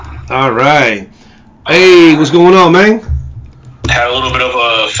All right. Hey, what's going on, man? Had a little bit of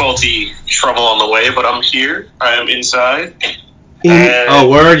a faulty trouble on the way, but I'm here. I am inside.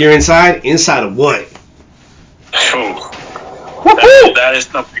 Word, you're inside? Inside of what? That is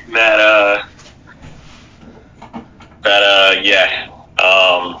something yeah.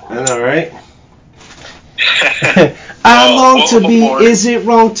 I know, right? I long to be. Aboard. Is it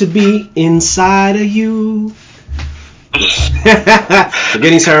wrong to be inside of you?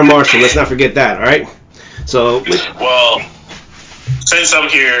 Forgetting Sarah Marshall. Let's not forget that. All right. So. Well, since I'm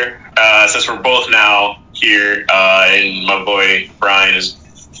here, since we're both now here, and my boy Brian is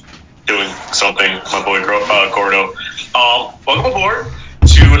doing something. My boy Gordo. Welcome aboard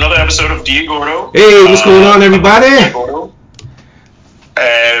to another episode of D Gordo. Hey, what's going on, everybody? Gordo.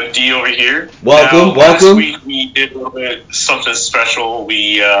 And D over here. Welcome. Last week we did a little bit something special.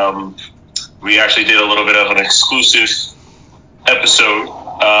 We actually did a little bit of an exclusive episode,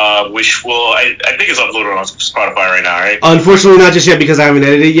 which I think is uploaded on Spotify right now, right? Unfortunately, not just yet because I haven't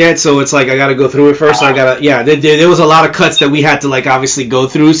edited it yet. So it's like I got to go through it first. There was a lot of cuts that we had to obviously go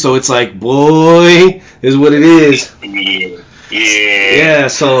through. So it's like, boy, is what it is. Yeah.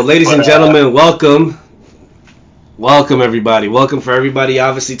 So, ladies and gentlemen, welcome. Welcome, everybody. Welcome for everybody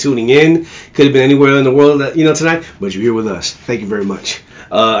obviously tuning in. Could have been anywhere in the world tonight, but you're here with us. Thank you very much.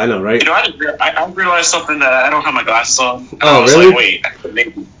 I know, right? I realized something that I don't have my glasses on. Oh, really? Like, wait,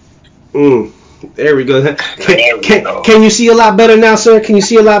 maybe. There we go. Can you see a lot better now, sir? Can you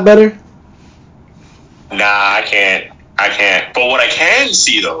see a lot better? Nah, I can't. But what I can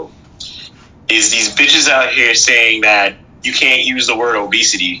see, though, is these bitches out here saying that you can't use the word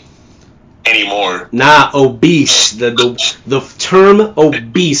obesity anymore. Nah, obese. The term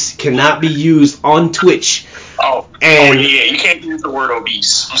obese cannot be used on Twitch. Yeah, you can't use the word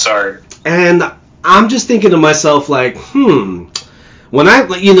obese. I'm sorry. And I'm just thinking to myself, like, when I,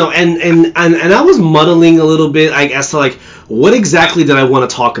 and I was muddling a little bit, as to what exactly did I want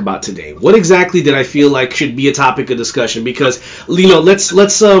to talk about today? What exactly did I feel like should be a topic of discussion? Because let's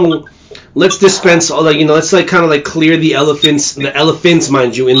dispense all let's clear the elephants,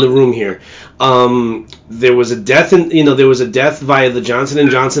 mind you, in the room here. There was a death via the Johnson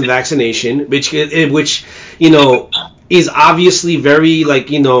 & Johnson vaccination, which is obviously very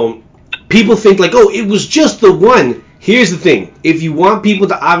people think it was just the one. Here's the thing: if you want people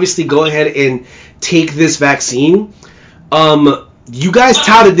to obviously go ahead and take this vaccine, you guys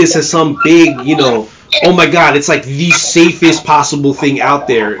touted this as some big, oh my god, it's like the safest possible thing out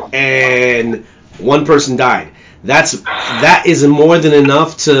there, and one person died. That is more than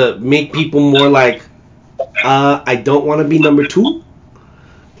enough to make people more I don't want to be number two.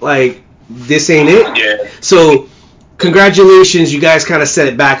 This ain't it. Yeah. So, congratulations, you guys kind of set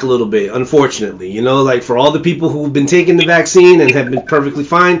it back a little bit, unfortunately. For all the people who've been taking the vaccine and have been perfectly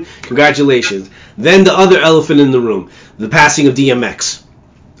fine, congratulations. Then the other elephant in the room, the passing of DMX.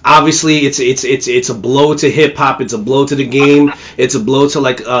 Obviously, it's a blow to hip hop. It's a blow to the game. It's a blow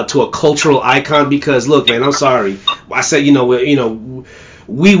to to a cultural icon. Because look, man, I'm sorry. I said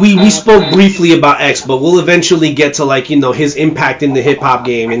we spoke briefly about X, but we'll eventually get to his impact in the hip hop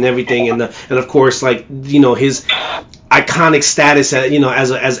game and everything, and of course his iconic status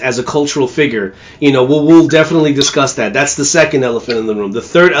as a cultural figure. We'll definitely discuss that. That's the second elephant in the room. The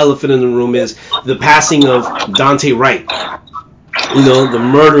third elephant in the room is the passing of Dante Wright. The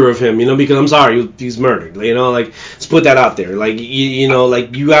murder of him, because I'm sorry, he's murdered. Let's put that out there.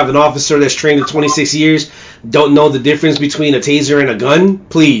 You have an officer that's trained in 26 years, don't know the difference between a taser and a gun.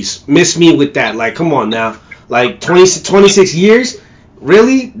 Please, miss me with that. Come on now. 26 years?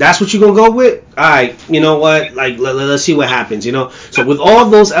 Really? That's what you're going to go with? Alright, you know what? Let's see what happens, So with all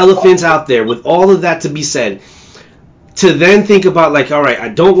those elephants out there, with all of that to be said, to then think about all right, I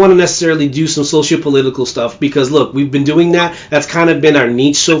don't want to necessarily do some socio-political stuff because look, we've been doing that. That's kind of been our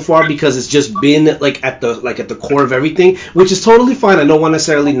niche so far because it's just been at the core of everything, which is totally fine. I don't want to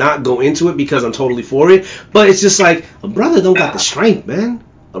necessarily not go into it because I'm totally for it, but it's just a brother don't got the strength, man.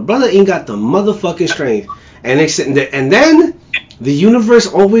 A brother ain't got the motherfucking strength, and then the universe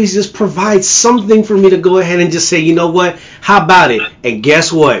always just provides something for me to go ahead and just say, you know what? How about it? And guess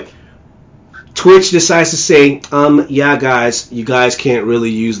what? Twitch decides to say, yeah, guys, you guys can't really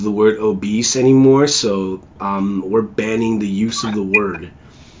use the word obese anymore, so we're banning the use of the word.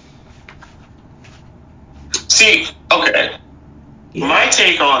 See, okay. Yeah. My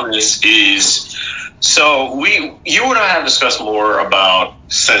take on this is, so you and I have discussed more about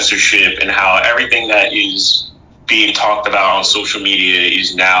censorship and how everything that is being talked about on social media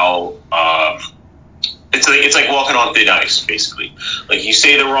is now it's like walking on thin ice, basically. You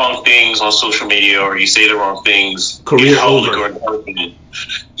say the wrong things on social media, or you say the wrong things career over.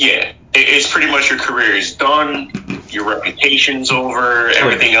 Yeah, it's pretty much your career is done, your reputation's over,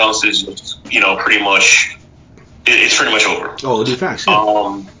 everything else is, pretty much, it's pretty much over. Oh, the facts.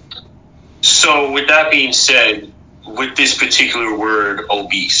 Yeah. So with that being said, with this particular word,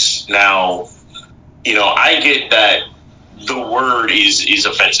 obese, now, I get that the word is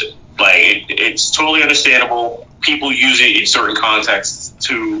offensive. Like, it's totally understandable. People use it in certain contexts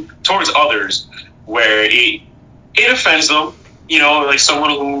towards others where it offends them. Like someone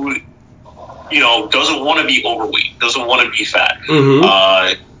who, doesn't want to be overweight, doesn't want to be fat.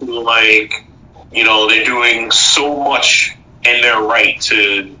 They're doing so much in their right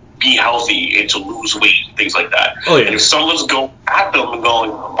to be healthy and to lose weight, things like that. Oh, yeah. And if someone's going at them and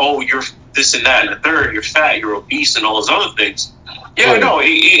going, oh, you're this and that and the third, you're fat, you're obese, and all those other things,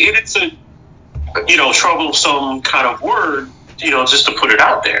 it's a, troublesome kind of word, just to put it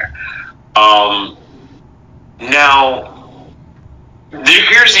out there. Now,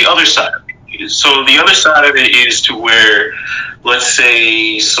 here's the other side of it. So the other side of it is to where, let's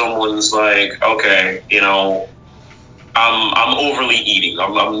say someone's like, okay, I'm overly eating.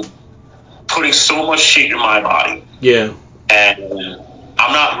 I'm putting so much shit in my body. Yeah. And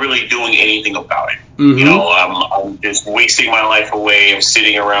I'm not really doing anything about it. I'm just wasting my life away. I'm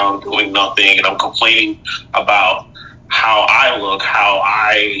sitting around doing nothing, and I'm complaining about how I look, how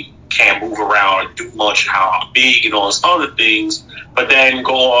I can't move around and do much, how I'm big and all those other things. But then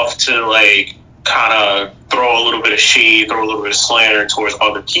go off to kind of throw a little bit of shade, throw a little bit of slander towards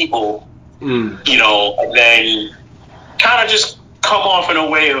other people, and then kind of just come off in a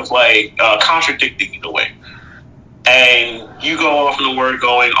way of contradicting in a way. And you go off in the word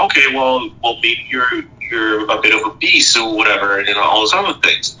going, okay, well, maybe you're a bit of a beast or whatever, and all those other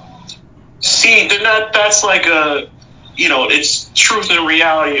things. See, then that's like it's truth and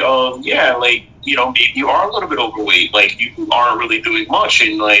reality of, maybe you are a little bit overweight, like you aren't really doing much,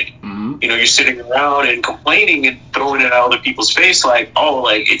 and you're sitting around and complaining and throwing it at other people's face, like, oh,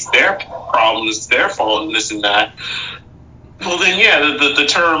 like it's their problem, it's their fault, and this and that. Well, then, the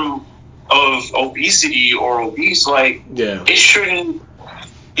term of obesity or obese, it shouldn't,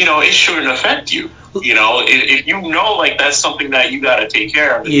 it shouldn't affect you. If that's something that you got to take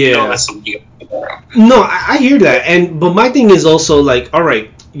care of, that's something you got to take care of. No, I hear that, but my thing is also all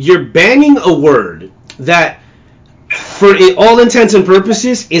right, you're banning a word that, for all intents and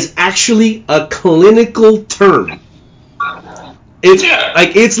purposes, is actually a clinical term.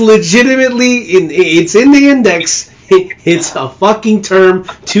 It's legitimately it's in the index. It's a fucking term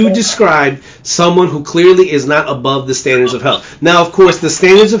to describe someone who clearly is not above the standards of health. Now, of course, the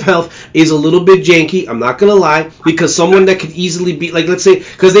standards of health is a little bit janky. I'm not gonna lie, because someone that could easily be let's say,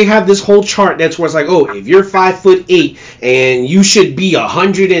 because they have this whole chart that's where it's like, oh, if you're 5'8" and you should be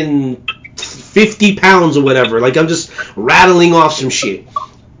 150 pounds or whatever. I'm just rattling off some shit.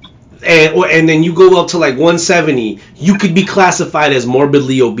 And then you go up to 170, you could be classified as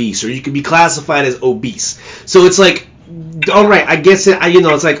morbidly obese, or you could be classified as obese. So it's all right, I guess it's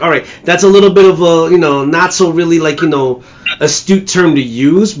all right, that's a little bit of a, not so really astute term to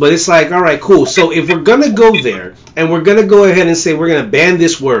use, but it's all right, cool. So if we're gonna go there and we're gonna go ahead and say we're gonna ban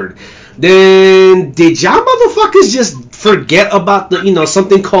this word, then did y'all motherfuckers just forget about the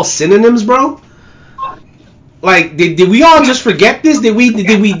something called synonyms, bro? Did we all just forget this? Did we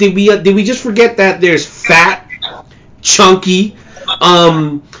just forget that there's fat, chunky,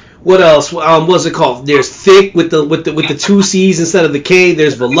 what else? What's it called? There's thick with the two C's instead of the K.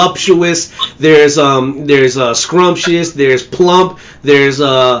 There's voluptuous. There's scrumptious. There's plump. There's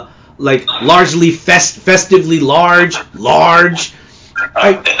largely festively large.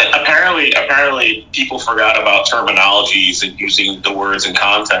 Apparently, people forgot about terminologies and using the words in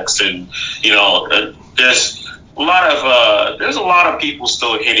context, and there's a lot of people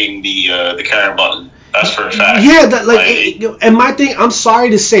still hitting the carrot button. That's for a fact. Yeah, and my thing, I'm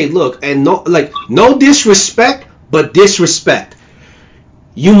sorry to say, look, and no disrespect, but disrespect.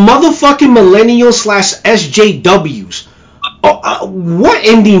 You motherfucking millennials / SJWs. What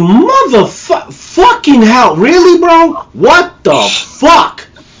in the motherfucking hell? Really, bro? What the fuck?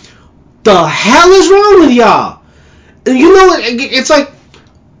 The hell is wrong with y'all? It's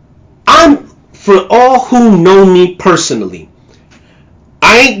for all who know me personally,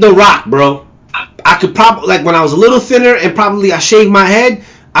 I ain't The Rock, bro. I could probably, when I was a little thinner and probably I shaved my head,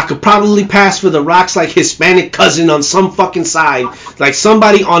 I could probably pass for The Rock's Hispanic cousin on some fucking side.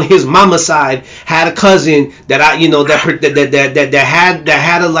 Somebody on his mama's side had a cousin that had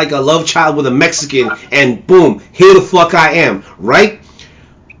a love child with a Mexican, and boom, here the fuck I am, right?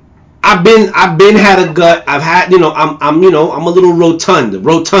 I've been had a gut. I've had, I'm a little rotund,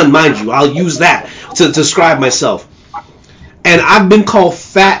 mind you. I'll use that to describe myself. And I've been called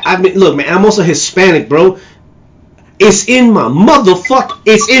fat. Look, man, I'm also Hispanic, bro. It's in my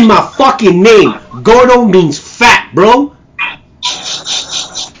it's in my fucking name. Gordo means fat, bro.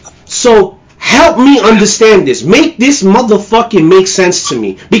 So help me understand this. Make this motherfucking make sense to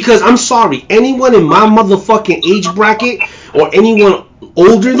me. Because I'm sorry, anyone in my motherfucking age bracket or anyone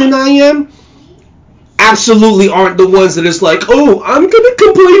older than I am absolutely aren't the ones that is like, oh, I'm gonna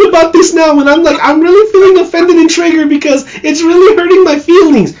complain about this now, and I'm like, I'm really feeling offended and triggered because it's really hurting my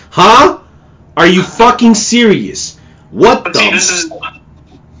feelings. Huh? Are you fucking serious? What but the? See,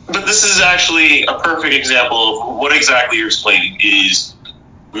 this is actually a perfect example of what exactly you're explaining. Is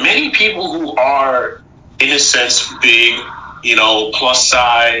many people who are, in a sense, big, plus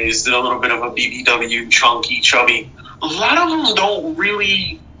size, a little bit of a BBW, chunky, chubby. A lot of them don't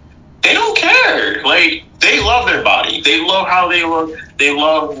really. They don't care. Like, they love their body. They love how they look. They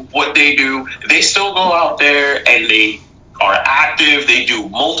love what they do. They still go out there and they are active. They do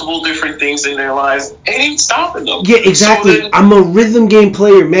multiple different things in their lives. It ain't stopping them. Yeah, exactly. So then, I'm a rhythm game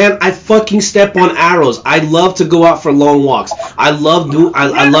player, man. I fucking step on arrows. I love to go out for long walks. I love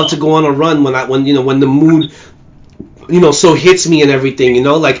to go on a run when the mood so hits me and everything,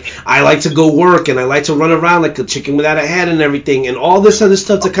 like I like to go work and I like to run around like a chicken without a head and everything and all this other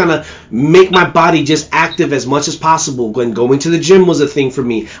stuff to kind of make my body just active as much as possible. When going to the gym was a thing for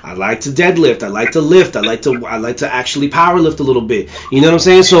me. I like to deadlift, I like to lift, I like to actually power lift a little bit. You know what I'm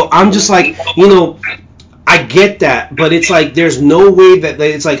saying? So I'm just like, I get that, but it's like there's no way that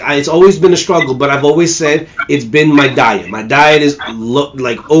it's like it's always been a struggle. But I've always said it's been my diet. My diet is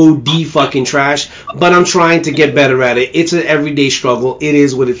like OD fucking trash, but I'm trying to get better at it. It's an everyday struggle. It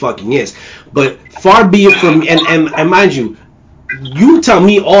is what it fucking is. But far be it from and mind you, you tell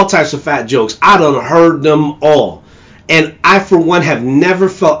me all types of fat jokes. I done heard them all, and I for one have never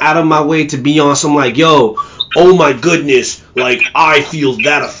felt out of my way to be on some like oh my goodness, like I feel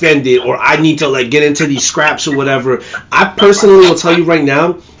that offended or I need to like get into these scraps or whatever. I personally will tell you right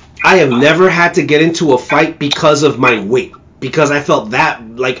now, I have never had to get into a fight because of my weight. Because I felt that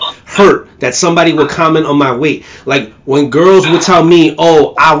like hurt that somebody would comment on my weight. Like when girls would tell me,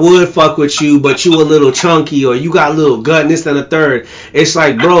 oh, I would fuck with you, but you a little chunky or you got a little gut and this and a third. It's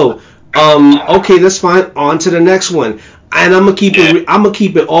like, bro, okay, that's fine. On to the next one. And I'm gonna keep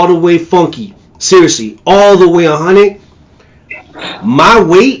it all the way funky. Seriously, all the way 100. My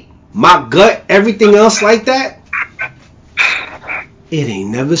weight, my gut, everything else like that, it ain't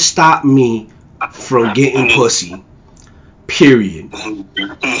never stopped me from getting pussy. Period.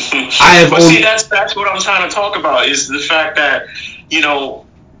 I have but see, that's what I'm trying to talk about is the fact that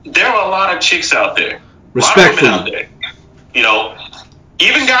there are a lot of chicks out there, respectfully, a lot of women out there,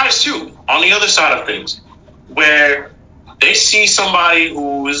 even guys too. On the other side of things, where they see somebody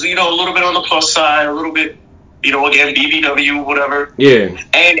who is, a little bit on the plus side, a little bit, again, BBW, whatever. Yeah.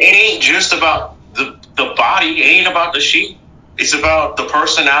 And it ain't just about the body. It ain't about the shape. It's about the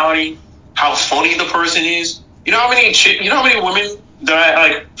personality, how funny the person is. You know how many women that I,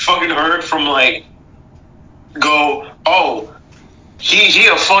 like, fucking heard from, like, go, oh, he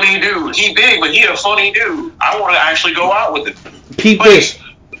a funny dude. He big, but he a funny dude. I want to actually go out with him. Peep this.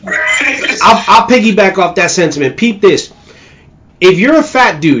 I'll piggyback off that sentiment. Peep this. If you're a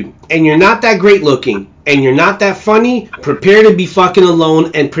fat dude and you're not that great looking and you're not that funny, prepare to be fucking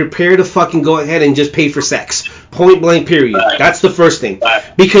alone and prepare to fucking go ahead and just pay for sex. Point blank, period. That's the first thing.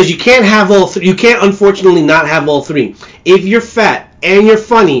 Because you can't have all three. You can't, unfortunately, not have all three. If you're fat and you're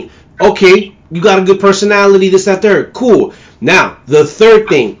funny, okay, you got a good personality, this, that, third. Cool. Now, the third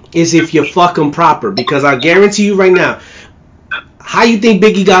thing is if you fuck them proper. Because I guarantee you right now, how you think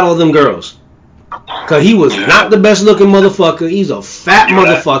Biggie got all them girls? Because he was not the best looking motherfucker. He's a fat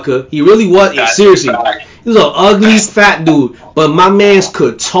motherfucker. He really was. Seriously. He was an ugly fat dude. But my mans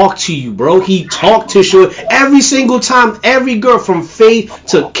could talk to you, bro. He talked to short. Every single time, every girl from Faith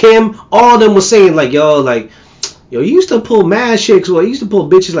to Kim, all of them was saying like, yo, you used to pull mad chicks, or you used to pull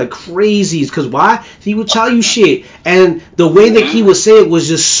bitches like crazies. Because why? He would tell you shit. And the way that he would say it was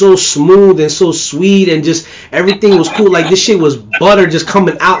just so smooth and so sweet. And just everything was cool. Like this shit was butter just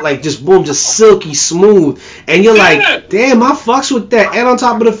coming out like just boom, just silky smooth. And you're like, damn, I fucks with that. And on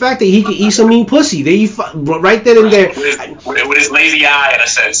top of the fact that he could eat some mean pussy. There you right then and there. With his lazy eye in a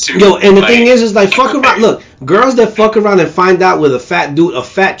sense too. Yo, and the thing is like fuck around. Look, girls that fuck around and find out with a fat dude, a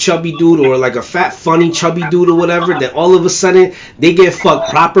fat chubby dude, or like a fat funny chubby dude or whatever, that all of a sudden they get fucked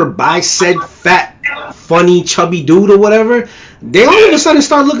proper by said fat funny chubby dude or whatever, they all of a sudden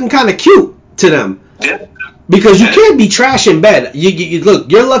start looking kind of cute to them. Because you can't be trash in bed.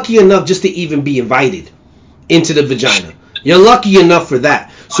 Look, you're lucky enough just to even be invited into the vagina. You're lucky enough for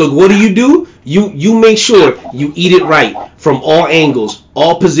that. So what do? You make sure you eat it right from all angles,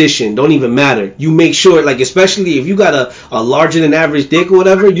 all position, don't even matter. You make sure, like, especially if you got a larger than average dick or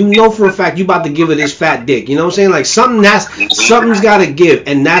whatever, you know for a fact you about to give it this fat dick. You know what I'm saying? Like something's gotta give,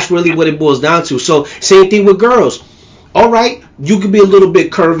 and that's really what it boils down to. So same thing with girls. All right, you could be a little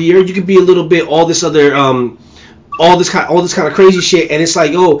bit curvier, you could be a little bit all this kind of crazy shit, and it's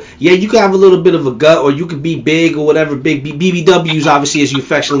like, oh yeah, you could have a little bit of a gut, or you could be big or whatever, big BBWs, obviously, as you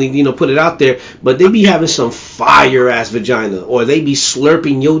affectionately put it out there, but they be having some fire ass vagina, or they be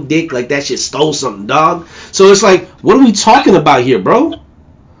slurping your dick like that shit stole something, dog. So it's like, what are we talking about here, bro?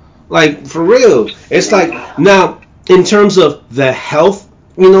 Like, for real. It's like, now in terms of the health,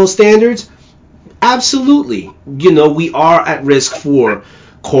 standards, absolutely. We are at risk for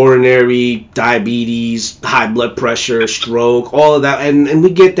coronary, diabetes, high blood pressure, stroke, all of that, and we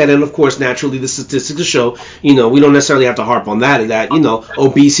get that. And of course, naturally, the statistics show, we don't necessarily have to harp on that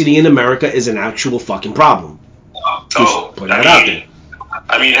obesity in America is an actual fucking problem. Oh,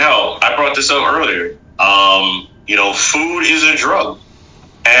 I mean, hell, I brought this up earlier. Food is a drug,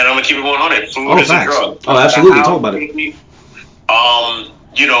 and I'm gonna keep it 100. Food is facts. a drug. Oh, absolutely. Talk about it.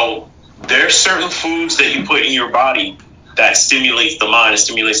 There's certain foods that you put in your body that stimulates the mind, it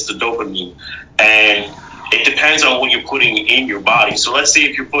stimulates the dopamine, and it depends on what you're putting in your body. So let's say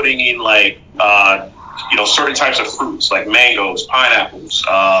if you're putting in certain types of fruits like mangoes, pineapples,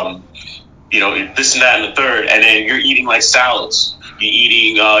 this and that and the third, and then you're eating like salads. You're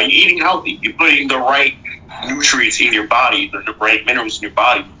eating healthy. You're putting the right nutrients in your body, the right minerals in your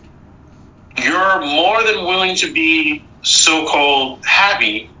body. You're more than willing to be so-called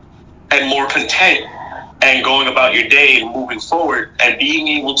happy and more content and going about your day and moving forward and being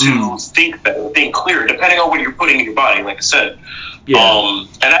able to think better, think clearer, depending on what you're putting in your body, like I said. Yeah.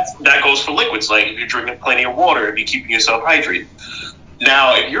 And that goes for liquids, like if you're drinking plenty of water, if you're keeping yourself hydrated.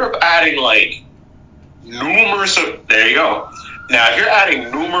 Now, if you're adding there you go. Now, if you're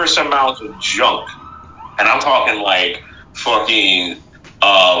adding numerous amounts of junk, and I'm talking like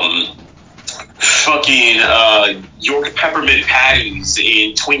York peppermint patties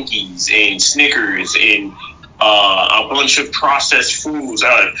and Twinkies and Snickers and a bunch of processed foods,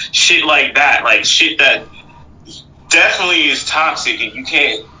 shit like that, like shit that definitely is toxic, and you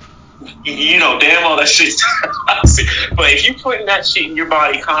can't, damn well that shit's toxic. But if you're putting that shit in your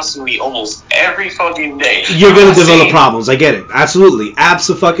body constantly, almost every fucking day, you're gonna develop problems. I get it, absolutely,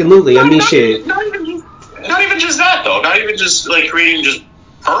 absolutely. I mean, shit. Not even just that though. Not even just like creating just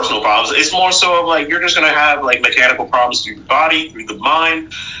personal problems. It's more so of like you're just gonna have like mechanical problems through your body, through the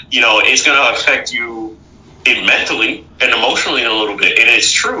mind. It's gonna affect you mentally and emotionally in a little bit. And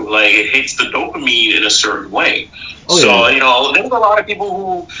it's true. Like it hits the dopamine in a certain way. There's a lot of people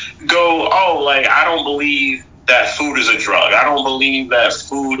who go, oh, like I don't believe that food is a drug. I don't believe that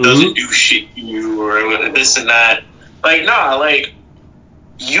food doesn't do shit to you or this and that. Like, nah, like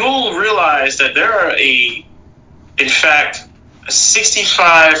you'll realize that there are in fact, a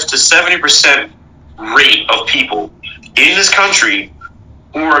 65 to 70% rate of people in this country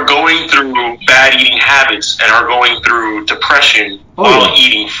who are going through bad eating habits and are going through depression while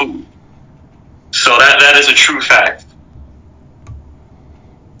eating food. So that is a true fact.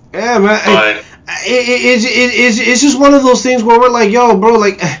 Yeah, man. It's just one of those things where we're like, yo, bro,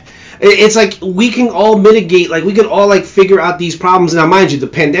 like, it's like we can all mitigate, like we can all like figure out these problems. Now, mind you, the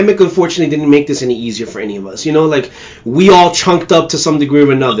pandemic unfortunately didn't make this any easier for any of us. Like we all chunked up to some degree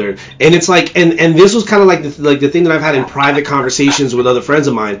or another, and it's like, and this was kind of like the thing that I've had in private conversations with other friends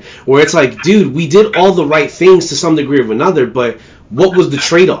of mine, where it's like, dude, we did all the right things to some degree or another, but what was the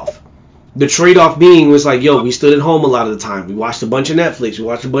trade-off? The trade-off being was like, yo, we stood at home a lot of the time. We watched a bunch of Netflix. We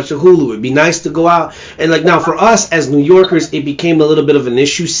watched a bunch of Hulu. It'd be nice to go out. And like now for us as New Yorkers, it became a little bit of an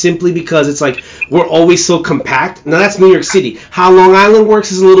issue simply because it's like we're always so compact. Now that's New York City. How Long Island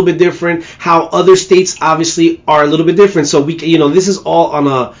works is a little bit different. How other states obviously are a little bit different. So we, this is all on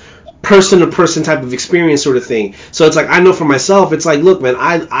a person-to-person type of experience sort of thing. So it's like, I know for myself, it's like, look, man,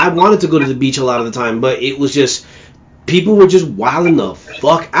 I wanted to go to the beach a lot of the time, but it was just, people were just wilding the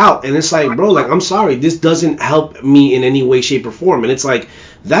fuck out. And it's like, bro, like, I'm sorry, this doesn't help me in any way, shape, or form. And it's like,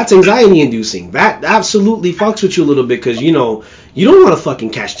 that's anxiety inducing. That absolutely fucks with you a little bit because, you don't want to fucking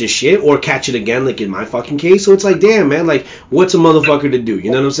catch this shit or catch it again, like in my fucking case. So it's like, damn, man, like, what's a motherfucker to do?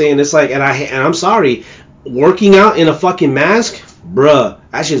 You know what I'm saying? It's like, and I'm sorry, working out in a fucking mask, bruh,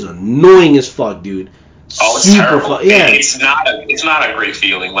 that shit's annoying as fuck, dude. Oh, it's super terrible. Yeah, it's not a great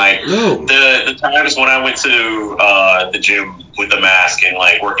feeling. Like the times when I went to the gym with the mask and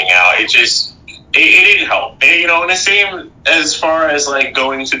like working out, it didn't help. And, and the same as far as like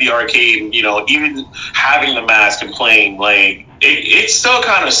going to the arcade, even having the mask and playing like it still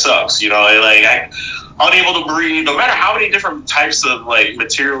kind of sucks, you know. Like unable to breathe, no matter how many different types of like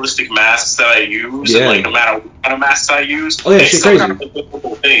materialistic masks that I use, and like no matter what kind of masks I use, it's still crazy. kind of a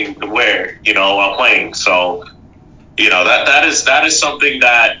difficult thing to wear, you know, while playing. So, you know, that is something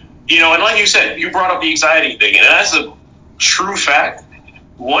that, you know, and like you said, you brought up the anxiety thing, and that's a true fact.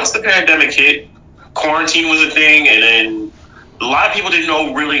 Once the pandemic hit, quarantine was a thing, and then a lot of people didn't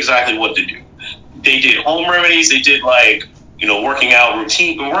know really exactly what to do. They did home remedies. They did like, you know, workout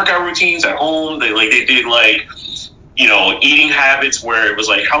routines at home. They did like, you know, eating habits where it was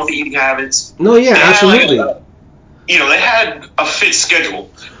like healthy eating habits. No, yeah, They had absolutely. like you know, they had a fit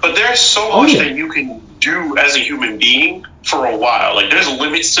schedule, but there's so much that you can do as a human being for a while. Like there's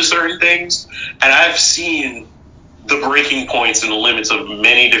limits to certain things, and I've seen the breaking points and the limits of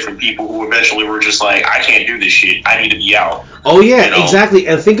many different people who eventually were just like, I can't do this shit. I need to be out. Oh yeah, you know? Exactly.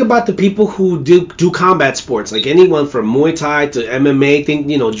 And think about the people who do combat sports, like anyone from Muay Thai to MMA,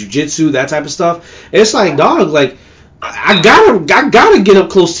 you know, jiu-jitsu, that type of stuff. It's like, dog, like I gotta get up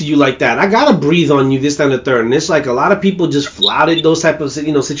close to you like that. I gotta breathe on you, this, that, and the third. And it's like a lot of people just flouted those type of,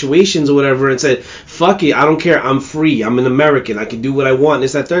 you know, situations or whatever and said, fuck it, I don't care, I'm free, I'm an American, I can do what I want,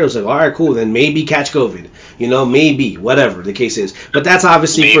 this, that, third. It's like, all right, cool, then maybe catch COVID, you know, maybe, whatever the case is. But that's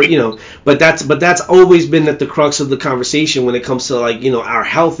obviously for, you know, but that's always been at the crux of the conversation when it comes to, like, you know, our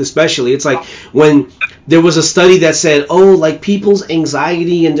health especially. It's like when there was a study that said, oh, like people's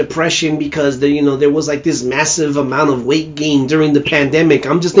anxiety and depression because there was like this massive amount of weight gain during the pandemic.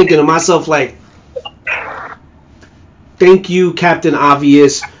 I'm just thinking to myself, like, thank you, Captain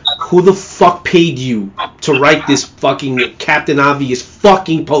Obvious. Who the fuck paid you to write this fucking Captain Obvious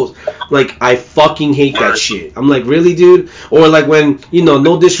fucking post? Like, I fucking hate that shit. I'm like, really, dude? Or like when, you know,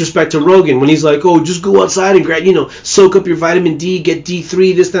 no disrespect to Rogan, when he's like, oh, just go outside and grab, you know, soak up your vitamin D, get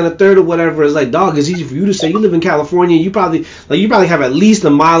D3, this, then a third, or whatever. It's like, dog, it's easy for you to say. You live in California, you probably have at least a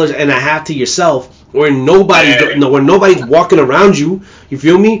mile and a half to yourself. Where nobody's walking around you. You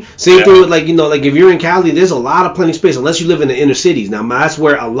feel me? Same thing with, like, you know, like if you're in Cali, there's a lot of plenty of space unless you live in the inner cities. Now that's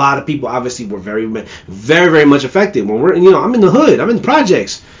where a lot of people obviously were very, very, very much affected. When we're, you know, I'm in the hood, I'm in the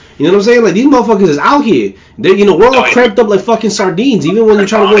projects. You know what I'm saying? Like these motherfuckers is out here. They, you know, we're all cramped up like fucking sardines. Even when you're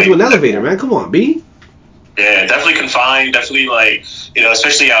trying to go into an elevator, man. Come on, B. Yeah, definitely confined. Definitely, like, you know,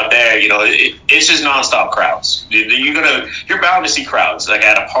 especially out there, you know, it's just nonstop crowds. You're bound to see crowds, like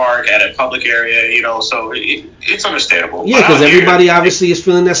at a park, at a public area, you know. So it's understandable. Yeah, because everybody obviously is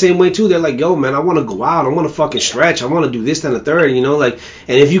feeling that same way too. They're like, yo, man, I want to go out. I want to fucking stretch. I want to do this, then, the third. You know, like,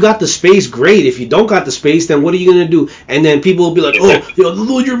 and if you got the space, great. If you don't got the space, then what are you gonna do? And then people will be like, oh,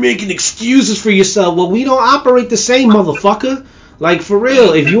 yo, you're making excuses for yourself. Well, we don't operate the same, motherfucker. Like, for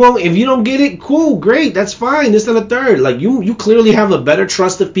real, if you don't get it, cool, great, that's fine. This and the third. Like, you clearly have a better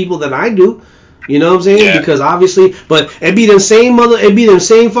trust of people than I do. You know what I'm saying? Yeah. Because obviously, but it'd be them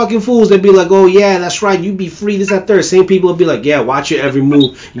same fucking fools that be like, oh yeah, that's right, you be free, this, that, third. Same people would be like, yeah, watch your every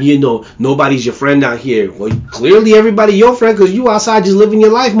move. You know, nobody's your friend out here. Well, clearly everybody your friend because you outside just living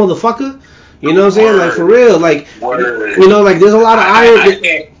your life, motherfucker. You know what I'm saying? Like, for real, like, you know, like there's a lot of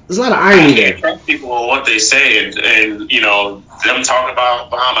irony. There's a lot of irony there. I can't trust people on what they say and you know, them talking about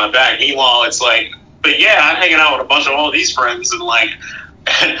behind my back. Meanwhile, it's like, but yeah, I'm hanging out with a bunch of all these friends and like,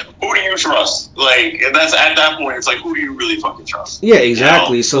 who do you trust? Like, and that's at that point, it's like, who do you really fucking trust? Yeah,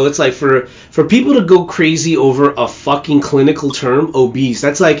 exactly. You know? So it's like for people to go crazy over a fucking clinical term, obese.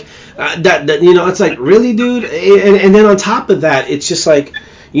 That's like that you know, it's like, really, dude. And then on top of that, it's just like,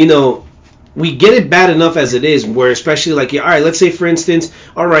 you know, we get it bad enough as it is, where especially like, yeah, all right, let's say for instance,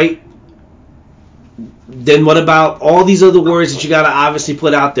 all right, then what about all these other words that you got to obviously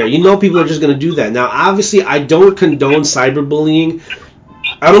put out there? You know, people are just going to do that. Now, obviously, I don't condone cyberbullying.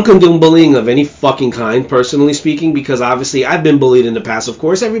 I don't condone bullying of any fucking kind, personally speaking, because obviously I've been bullied in the past. Of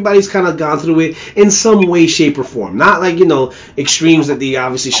course, everybody's kind of gone through it in some way, shape, or form. Not like, you know, extremes that they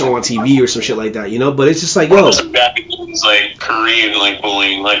obviously show on TV or some shit like that, you know? But it's just like, yo. Well, some Japanese, like, Korean, like,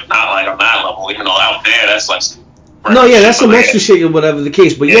 bullying, like, not like on that level, even though out there, that's like... No, yeah, that's some extra shit or whatever the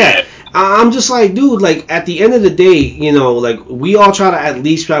case. But yeah, I'm just like, dude, like, at the end of the day, you know, like, we all try to at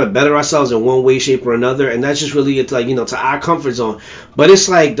least try to better ourselves in one way, shape, or another, and that's just really, it's like, you know, to our comfort zone. But it's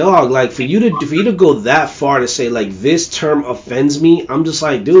like, dog, like, for you to go that far to say, like, this term offends me, I'm just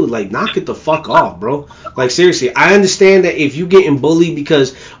like, dude, like, knock it the fuck off, bro. Like, seriously, I understand that if you getting bullied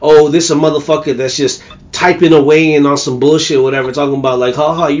because, oh, this a motherfucker that's just typing away and on some bullshit or whatever, talking about like,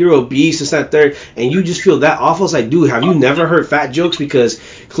 haha, you're obese, this, that, third, and you just feel that awful. It's like, dude, have you never heard fat jokes? Because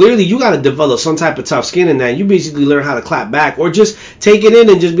clearly you got to develop some type of tough skin in that. You basically learn how to clap back or just take it in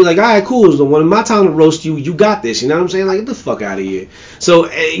and just be like, all right, cool. So when my time to roast you, you got this. You know what I'm saying? Like, get the fuck out of here. So,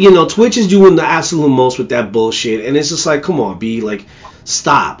 Twitch is doing the absolute most with that bullshit. And it's just like, come on, B, like,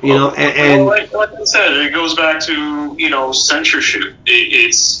 stop, and like I said, it goes back to censorship.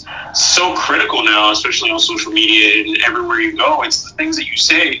 It's so critical now, especially on social media and everywhere you go. It's the things that you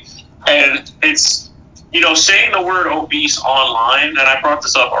say, and it's saying the word obese online. And I brought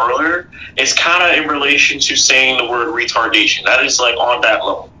this up earlier. It's kind of in relation to saying the word retardation. That is like on that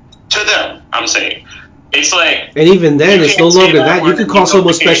level to them. I'm saying. It's like, and even then, it's no longer that. You could call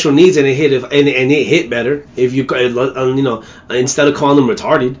someone special needs, and it hit better if you instead of calling them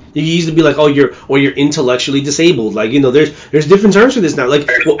retarded. You used to be like, you're intellectually disabled. Like there's different terms for this now. Like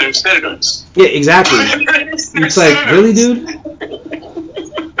there's synonyms. Yeah, exactly. It's like, really, dude.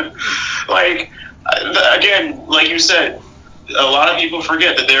 Like again, like you said, a lot of people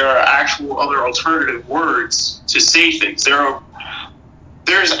forget that there are actual other alternative words to say things.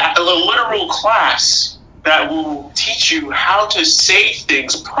 There's a literal class that will teach you how to say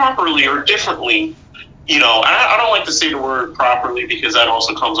things properly or differently. And I don't like to say the word properly because that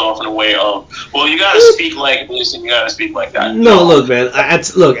also comes off in a way of, well, you got to speak like this and you got to speak like that. No, look, man. At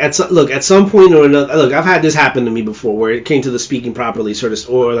some point or another, look, I've had this happen to me before, where it came to the speaking properly,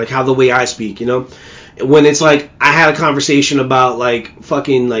 or like how the way I speak, when it's like I had a conversation about like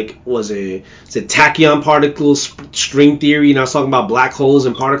fucking like was it tachyon particle string theory, and I was talking about black holes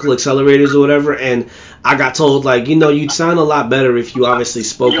and particle accelerators or whatever, and I got told like you'd sound a lot better if you obviously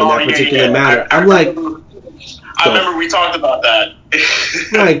spoke in that particular manner. I'm like, I remember we talked about that.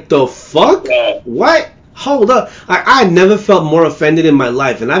 Like, the fuck? Yeah. What? Hold up. I never felt more offended in my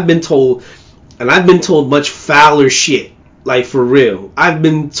life, and I've been told much fouler shit. Like, for real. I've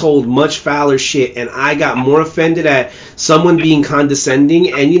been told much fouler shit, and I got more offended at someone being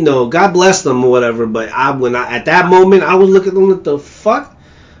condescending, and, God bless them or whatever, but at that moment, I was looking at them like, the fuck?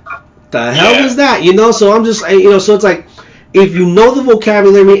 The hell was that? So I'm just, so it's like, if you know the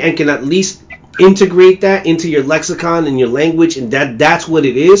vocabulary and can at least integrate that into your lexicon and your language, and that's what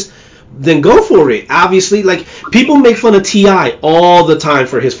it is, then go for it. Obviously, like, people make fun of T.I. all the time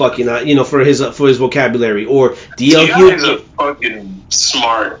for his fucking, for his vocabulary, or DLQ. T.I. is a fucking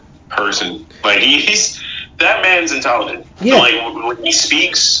smart person. Like, he's that man's intelligent. Yeah. Like, when he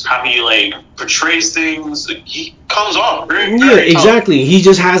speaks, how he like portrays things, he comes off very, very exactly. He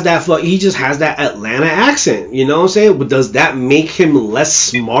just has that Atlanta accent. You know what I'm saying? But does that make him less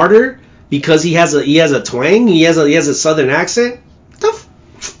smarter because he has a twang? He has a southern accent?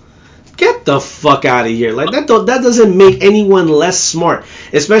 Get the fuck out of here. Like, that doesn't make anyone less smart,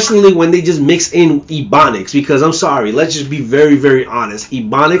 especially when they just mix in Ebonics, because I'm sorry, let's just be very, very honest.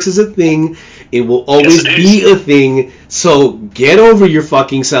 Ebonics is a thing. It will always be a thing. So get over your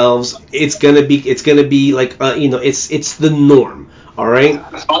fucking selves. It's gonna be like, it's the norm. All right.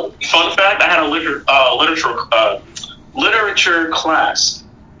 Fun fact: I had a literature class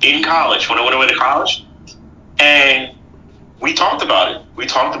in college when I went away to college, and we talked about it. We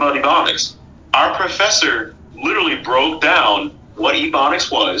talked about Ebonics. Our professor literally broke down what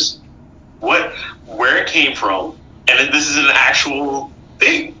Ebonics was, where it came from, and this is an actual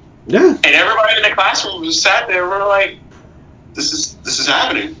thing. Yeah. And everybody in the classroom just sat there. We're like, this is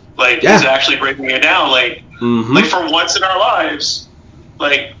happening. Like, he's actually breaking it down. Like, like for once in our lives,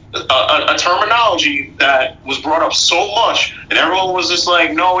 like a terminology that was brought up so much, and everyone was just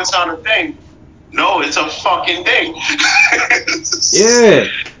like, no, it's not a thing. No, it's a fucking thing. Yeah.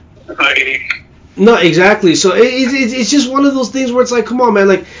 No, exactly. So it's just one of those things where it's like, come on, man.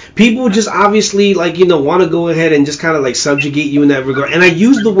 Like, people just obviously, like, want to go ahead and just kind of like subjugate you in that regard. And I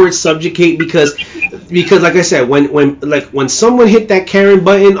use the word subjugate because like I said, when someone hit that Karen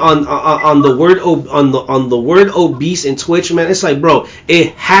button on the word obese in Twitch, man, it's like, bro,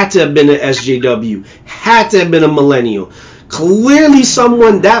 it had to have been an SJW, had to have been a millennial. Clearly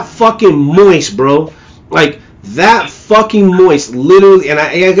someone that fucking moist, bro. Like, that fucking moist, literally. And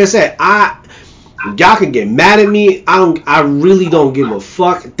like I said, y'all can get mad at me. I really don't give a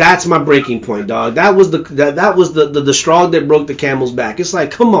fuck. That's my breaking point, dog. That was the straw that broke the camel's back. It's like,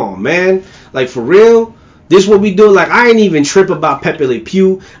 come on, man. Like, for real? This what we do? Like, I ain't even trip about Pepe Le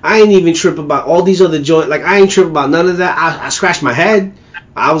Pew. I ain't even trip about all these other joints. Like, I ain't trip about none of that. I scratched my head.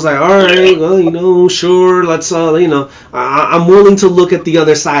 I was like, all right, well, sure, let's, I'm willing to look at the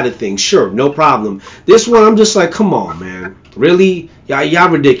other side of things. Sure, no problem. This one, I'm just like, come on, man. Really? Y'all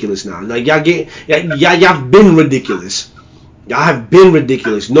ridiculous now. Like, y'all been ridiculous. Y'all have been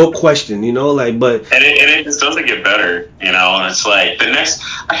ridiculous, no question, but... And it just doesn't get better, and it's like, the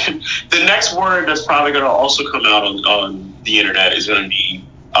next word that's probably going to also come out on the internet is going to be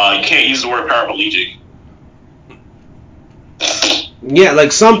You can't use the word paraplegic. Yeah,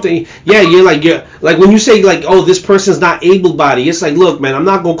 like something. Yeah, you're like when you say like, oh, this person's not able-bodied. It's like, look, man, I'm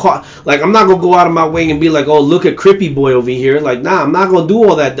not gonna go out of my way and be like, oh, look at Crippy Boy over here. Like, nah, I'm not gonna do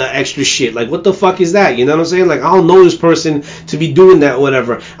all that the extra shit. Like, what the fuck is that? You know what I'm saying? Like, I don't know this person to be doing that,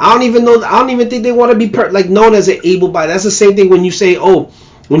 whatever. I don't even think they want to be like known as an able-bodied. That's the same thing when you say, oh,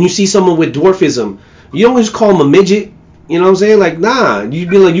 when you see someone with dwarfism, you don't just call them a midget. You know what I'm saying? Like, nah,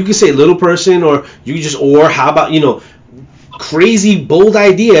 you'd be like, you could say little person, or you just, or how about, crazy bold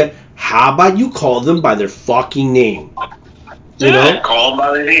idea. How about you call them by their fucking name? You Yeah, know? call them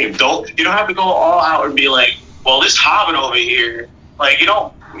by their name. You don't have to go all out and be like, well, this Hobbit over here. Like you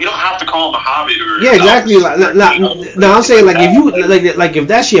don't have to call him a Hobbit or Yeah, an elf. exactly. Now I'm saying like if you like if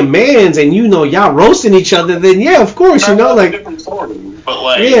that's your man's and y'all roasting each other, then yeah, of course, That's a like different story. But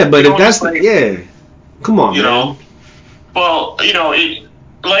like, yeah, but if that's like, yeah, come on, you man. know, well,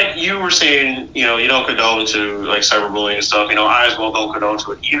 like you were saying, you don't condone to like cyberbullying and stuff. I as well don't condone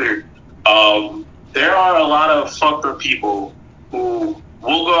to it either. There are a lot of fucked up people who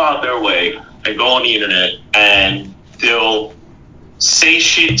will go out their way and go on the internet and they'll say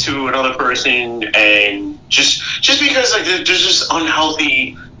shit to another person and just because like they're just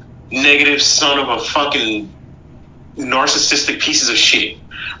unhealthy, negative son of a fucking narcissistic pieces of shit.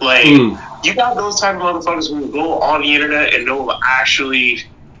 Like you got those type of motherfuckers who will go on the internet and they'll actually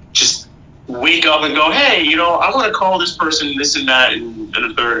just wake up and go, hey, I want to call this person this and that and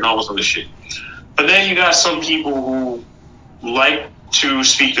the third and all this other shit. But then you got some people who like to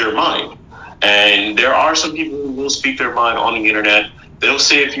speak their mind. And there are some people who will speak their mind on the internet. They'll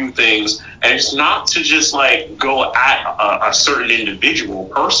say a few things, and it's not to just like go at a certain individual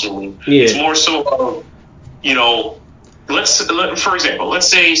personally. Yeah. It's more so of, for example, let's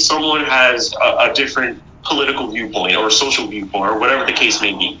say someone has a different political viewpoint or social viewpoint or whatever the case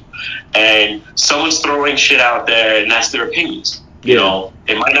may be, and someone's throwing shit out there, and that's their opinions.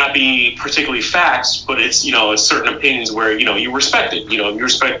 It might not be particularly facts, but it's certain opinions where you respect it. You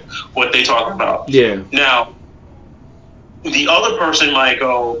respect what they talk about. Yeah. Now, the other person might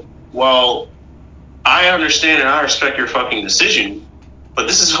go, well, I understand and I respect your fucking decision, but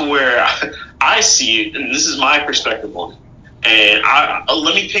this is where I see it, and this is my perspective on it. And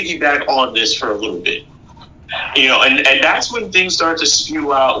let me piggyback on this for a little bit. And that's when things start to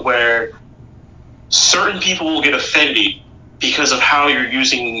spew out where certain people will get offended because of how you're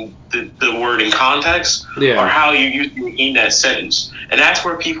using the word in context or how you're using it in that sentence. And that's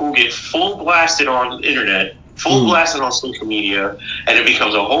where people get full blasted on the internet, full blasted on social media, and it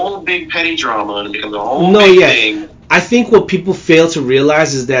becomes a whole big petty drama and it becomes a whole big thing. I think what people fail to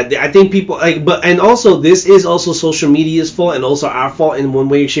realize is that I think people and also this is also social media's fault and also our fault in one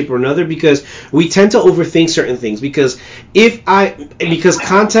way, shape, or another, because we tend to overthink certain things. Because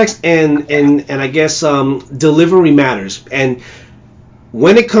context and I guess delivery matters, and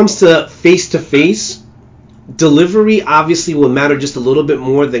when it comes to face, delivery obviously will matter just a little bit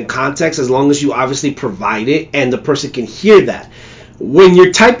more than context, as long as you obviously provide it and the person can hear that. When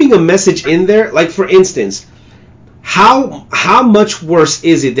you're typing a message in there, like for instance, how much worse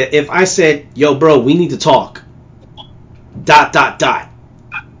is it that if I said, yo bro, we need to talk, ...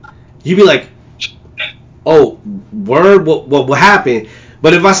 you'd be like, oh, word, what happened?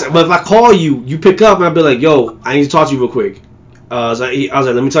 But if I call you, you pick up and I'll be like, yo, I need to talk to you real quick. I was like,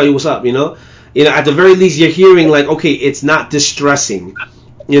 let me tell you what's up. At the very least, you're hearing like, okay, it's not distressing.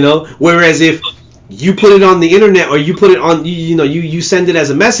 Whereas if you put it on the internet or you put it on, you send it as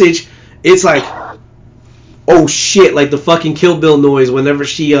a message, it's like, oh shit, like the fucking Kill Bill noise whenever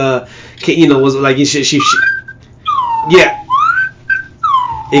she was like she yeah.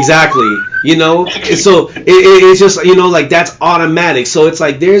 Exactly. So it's just like that's automatic. So it's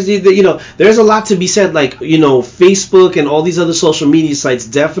like there's there's a lot to be said. Like Facebook and all these other social media sites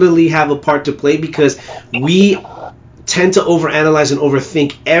definitely have a part to play, because we tend to overanalyze and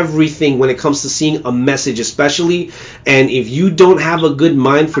overthink everything when it comes to seeing a message, especially. And if you don't have a good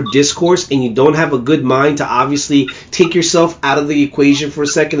mind for discourse and you don't have a good mind to obviously take yourself out of the equation for a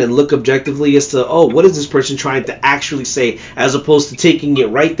second and look objectively as to, oh, what is this person trying to actually say, as opposed to taking it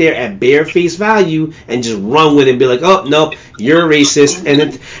right there at bare face value and just run with it and be like, oh no, you're a racist.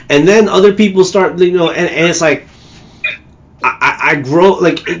 And then other people start, and it's like, I grow,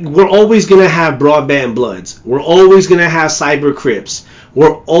 like, we're always gonna have broadband bloods. We're always gonna have cyber crips.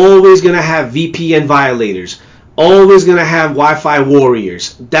 We're always gonna have VPN violators. Always gonna have Wi-Fi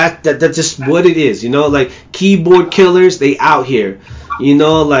warriors. That's just what it is. Like keyboard killers, they out here.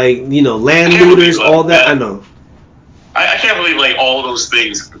 Land looters, all that. I know. I can't believe like all those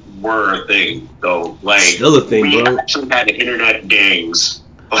things were a thing though. Like still a thing, we bro. actually had internet gangs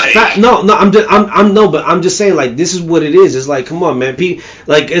Like, no, I'm just saying, like, this is what it is. It's like, come on, man,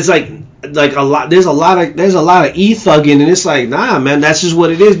 like, it's like a lot. There's a lot of e-thugging, and it's like, nah, man, that's just what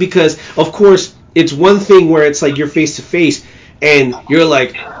it is. Because of course, it's one thing where it's like you're face to face, and you're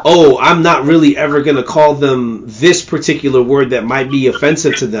like, oh, I'm not really ever gonna call them this particular word that might be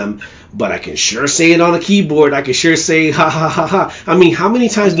offensive to them, but I can sure say it on a keyboard. I can sure say ha ha ha ha. I mean, how many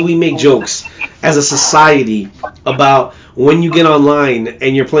times do we make jokes as a society about when you get online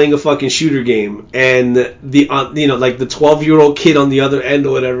and you're playing a fucking shooter game and the like the 12-year-old kid on the other end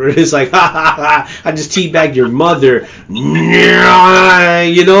or whatever is like, ha ha ha, I just teabagged your mother,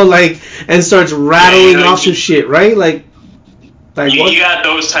 like, and starts rattling off some shit, right? Like you got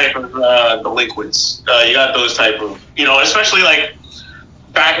those type of delinquents. You got those type of, especially like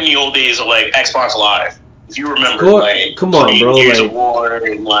back in the old days of like Xbox Live. If you remember, like, come on, bro, Gears like of War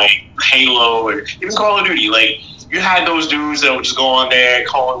and like Halo and even Call of Duty, like you had those dudes that would just go on there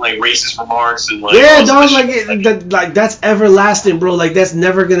calling like racist remarks and like, yeah, dog, like that's everlasting, bro. Like that's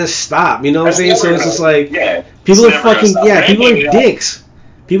never gonna stop. You know what I'm saying? So it's just like, people are fucking, people are dicks.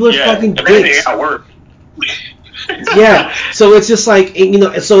 People are fucking dicks. Yeah, so it's just like,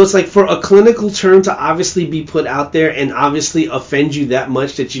 so it's like for a clinical term to obviously be put out there and obviously offend you that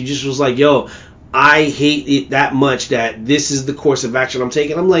much that you just was like, yo, I hate it that much that this is the course of action I'm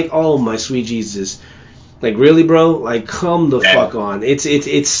taking. I'm like, oh my sweet Jesus. Like, really, bro? Like, come the fuck on.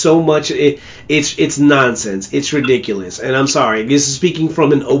 It's so much. It's nonsense. It's ridiculous. And I'm sorry. This is speaking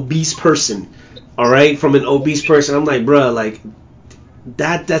from an obese person. All right, from an obese person. I'm like, bro, like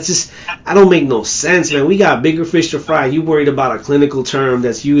that's just, I don't make no sense, man. We got bigger fish to fry. You worried about a clinical term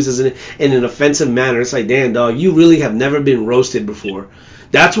that's used as in an offensive manner? It's like, damn, dog, you really have never been roasted before.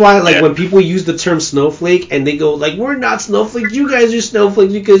 That's why, like, when people use the term snowflake and they go like, we're not snowflakes, you guys are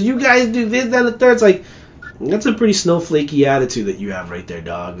snowflakes because you guys do this, that, and the third. It's like, that's a pretty snowflakey attitude that you have right there,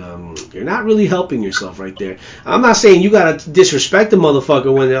 dog. You're not really helping yourself right there. I'm not saying you gotta disrespect a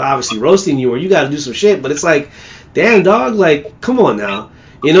motherfucker when they're obviously roasting you, or you gotta do some shit, but it's like, damn, dog, like, come on now.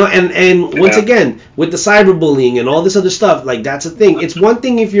 And once again, with the cyberbullying and all this other stuff, like, that's a thing. It's one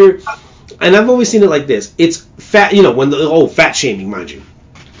thing if you're, and I've always seen it like this. It's fat, when the fat shaming, mind you.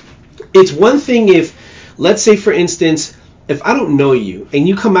 It's one thing if, let's say, for instance, if I don't know you and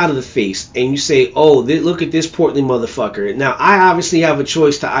you come out of the face and you say, oh, look at this portly motherfucker. Now, I obviously have a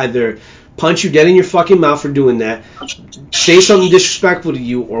choice to either punch you dead in your fucking mouth for doing that, say something disrespectful to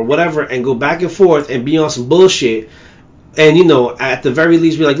you or whatever, and go back and forth and be on some bullshit. And, at the very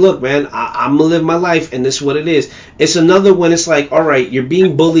least, be like, look, man, I'm going to live my life, and this is what it is. It's another when it's like, all right, you're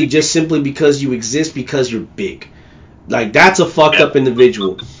being bullied just simply because you exist because you're big. Like, that's a fucked up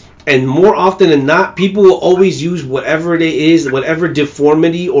individual. And more often than not, people will always use whatever it is, whatever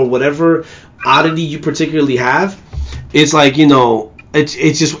deformity or whatever oddity you particularly have. It's like,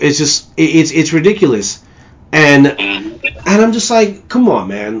 it's ridiculous. And I'm just like, come on,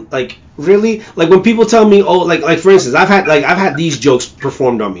 man. Like, really? Like, when people tell me, oh, like for instance, I've had these jokes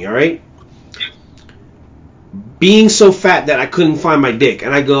performed on me, all right? Being so fat that I couldn't find my dick.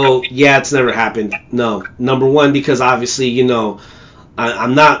 And I go, yeah, it's never happened. No. Number one, because obviously,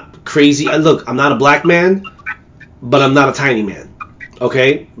 I'm not crazy. Look, I'm not a black man, but I'm not a tiny man.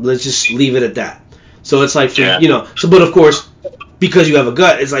 Okay? Let's just leave it at that. So it's like, but of course, because you have a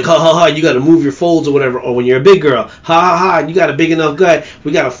gut, it's like, ha ha ha, you got to move your folds or whatever. Or when you're a big girl, ha ha ha, you got a big enough gut,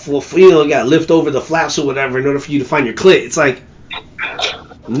 we got to, you got to lift over the flaps or whatever in order for you to find your clit. It's like,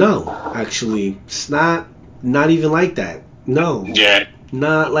 no, actually, it's not even like that. No. Yeah.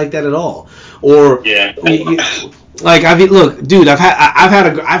 Not like that at all. Or like, look, dude, I've had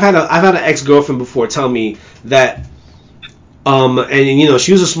an ex-girlfriend before tell me that and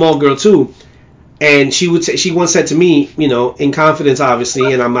she was a small girl too, and she once said to me, in confidence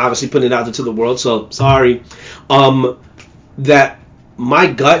obviously, and I'm obviously putting it out there to the world, so sorry, that my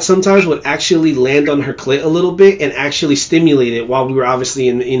gut sometimes would actually land on her clit a little bit and actually stimulate it while we were obviously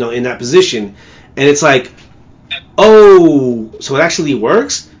in that position. And it's like, oh, so it actually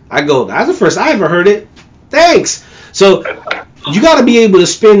works? I go, that's the first I ever heard it. Thanks. So you got to be able to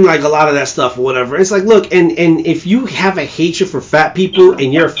spin like a lot of that stuff or whatever. It's like, look, and if you have a hatred for fat people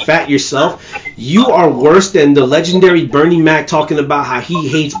and you're fat yourself, you are worse than the legendary Bernie Mac talking about how he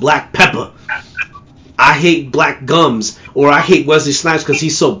hates black pepper. I hate black gums, or I hate Wesley Snipes because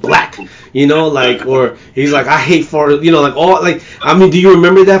he's so black, or he's like, I hate like all, like, I mean, do you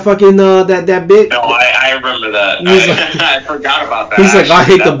remember that fucking that bit? No, I remember that. I forgot about that. He's like, I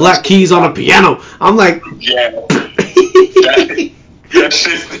hate the black keys on a piano. I'm like, yeah.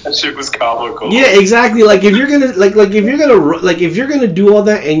 That shit was comical. Yeah, exactly. Like, if you're gonna if you're gonna do all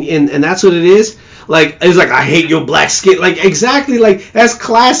that and that's what it is, Like, it's like, I hate your black skin. Like, exactly, like, that's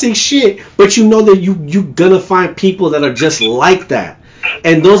classic shit. But you know that you gonna find people that are just like that.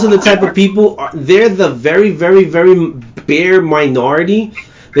 And those are the type of people, they're the very, very, very bare minority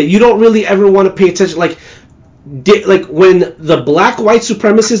that you don't really ever want to pay attention. Like when the black white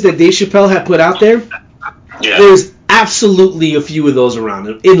supremacists that Dave Chappelle had put out there, there's absolutely a few of those around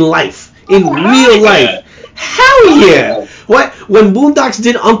in life, in real life. Hell yeah! What when Boondocks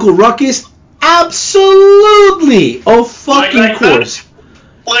did Uncle Ruckus? Absolutely, fucking course.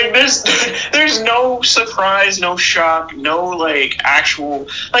 Like there's no surprise, no shock, no like actual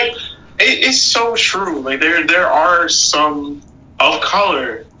like it's so true. Like there are some of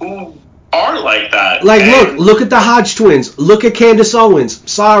color who are like that. Like look at the Hodge twins. Look at Candace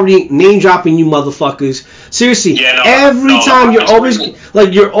Owens. Sorry, name dropping you motherfuckers. Seriously, every time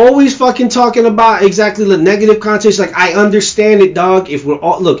you're always fucking talking about exactly the negative context. Like, I understand it, dog. If we're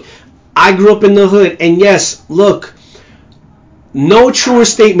all look, I grew up in the hood, and yes, look. No truer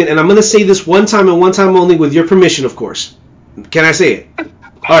statement, and I'm going to say this one time and one time only with your permission, of course. Can I say it?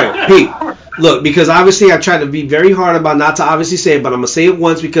 All right, Pete, look, because obviously I've tried to be very hard about not to obviously say it, but I'm going to say it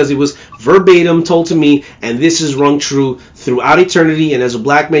once because it was verbatim told to me, and this is rung true throughout eternity, and as a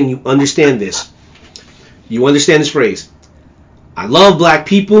black man, you understand this. You understand this phrase. I love black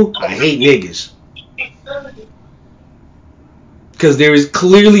people, I hate niggas. Because there is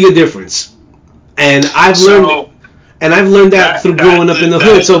clearly a difference. And I've learned that through growing up in the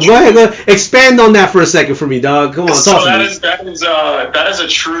hood. So go ahead, expand on that for a second for me, dog. Come on, talk to me. That is a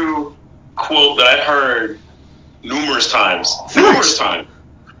true quote that I've heard numerous times.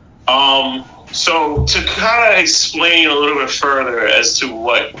 So to kind of explain a little bit further as to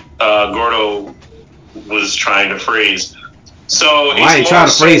what Gordo was trying to phrase. So I ain't trying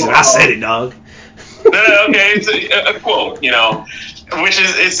to phrase it. I said it, dog. Okay, it's a quote, which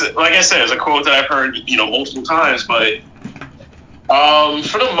is, it's like I said, it's a quote that I've heard, multiple times, but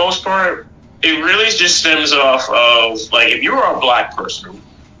for the most part, it really just stems off of, like, if you're a black person,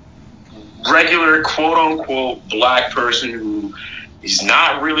 regular quote-unquote black person who is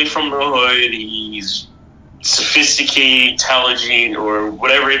not really from the hood, he's sophisticated, intelligent, or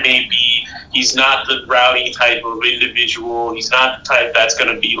whatever it may be. He's not the rowdy type of individual. He's not the type that's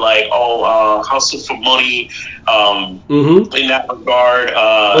going to be like, hustle for money in that regard.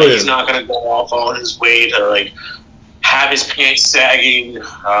 He's not going to go off on his way to, like, have his pants sagging.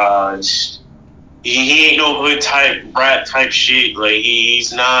 He ain't no hood type, rat type shit. Like,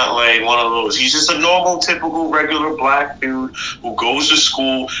 he's not like one of those. He's just a normal, typical, regular black dude who goes to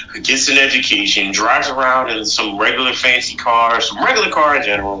school, who gets an education, drives around in some regular fancy car, some regular car in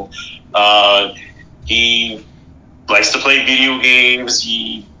general. He likes to play video games.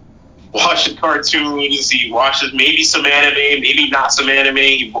 He watches cartoons. He watches maybe some anime, maybe not some anime.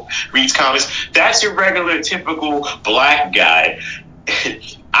 He reads comics. That's your regular, typical black guy.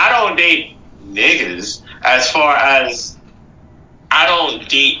 I don't date niggas, as far as I don't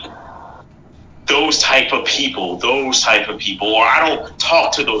date those type of people, or I don't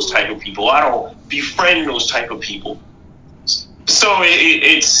talk to those type of people. I don't befriend those type of people. So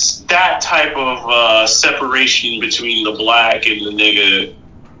it's that type of separation between the black and the nigga,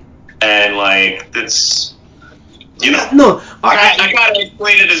 and like it's. I gotta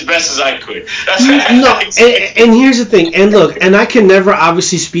explain it as best as I could. And here's the thing. And look, and I can never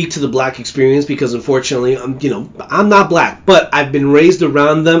obviously speak to the black experience because unfortunately, I'm not black, but I've been raised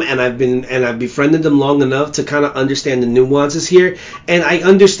around them, and I've befriended them long enough to kind of understand the nuances here, and I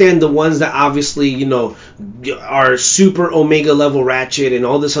understand the ones that obviously are super omega level ratchet and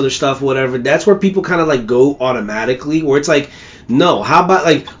all this other stuff, whatever. That's where people kind of like go automatically, where it's like, no, how about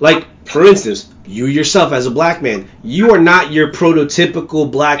like for instance. You yourself as a black man, you are not your prototypical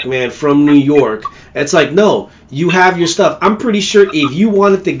black man from New York. It's like, no, you have your stuff. I'm pretty sure if you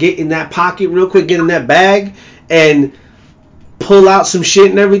wanted to get in that pocket real quick, get in that bag, and pull out some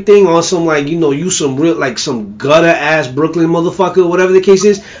shit and everything on some, like, you some real, like, some gutter ass Brooklyn motherfucker, whatever the case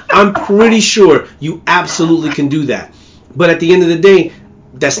is, I'm pretty sure you absolutely can do that. But at the end of the day,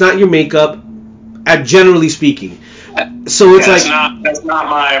 that's not your makeup, generally speaking. So it's that's not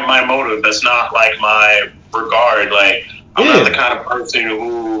my motive. That's not like my regard. Like, I'm not the kind of person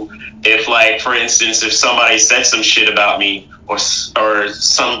who, if, like, for instance, if somebody said some shit about me, or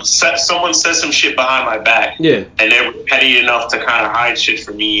someone said some shit behind my back, and they were petty enough to kind of hide shit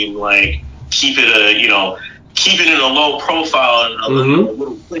from me and like keep it in a low profile and a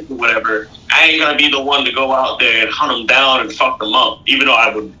little click or whatever, I ain't gonna be the one to go out there and hunt them down and fuck them up. Even though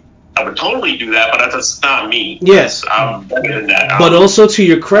I would totally do that, but that's not me. Yes, I'm better than that. But also to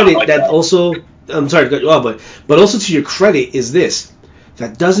your credit, I'm sorry to cut you off, but also to your credit is this: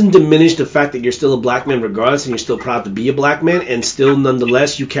 that doesn't diminish the fact that you're still a black man regardless, and you're still proud to be a black man, and still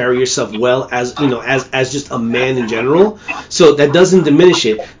nonetheless you carry yourself well as, you know, as just a man in general. So that doesn't diminish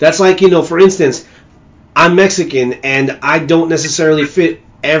it. That's like, you know, for instance, I'm Mexican and I don't necessarily fit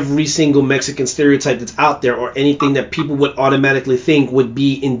every single Mexican stereotype that's out there, or anything that people would automatically think would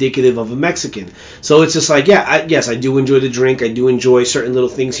be indicative of a Mexican. So it's just like, yeah, yes, I do enjoy the drink, I do enjoy certain little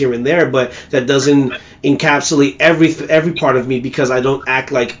things here and there, but that doesn't encapsulate every part of me, because I don't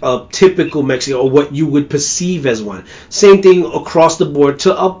act like a typical Mexican, or what you would perceive as one. Same thing across the board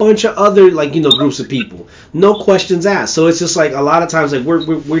to a bunch of other, like, you know, groups of people. No questions asked. So it's just like a lot of times, like,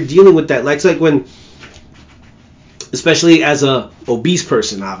 we're dealing with that. Like, it's like when, especially as a obese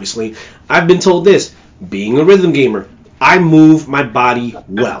person, obviously, I've been told this: being a rhythm gamer, I move my body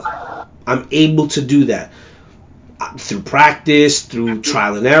well. I'm able to do that through practice, through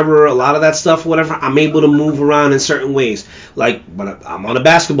trial and error, a lot of that stuff, whatever. I'm able to move around in certain ways. Like when I'm on a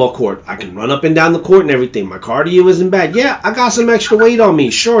basketball court, I can run up and down the court and everything. My cardio isn't bad. Yeah, I got some extra weight on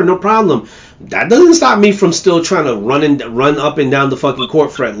me. Sure, no problem. That doesn't stop me from still trying to run up and down the fucking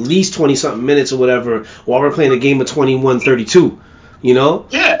court for at least 20 something minutes or whatever while we're playing a game of 21-32. You know?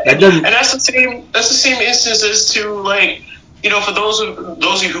 Yeah, That doesn't. and that's the same. That's the same instance as to, like, you know, for those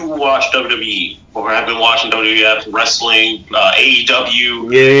of you who watch WWE or have been watching WWF wrestling,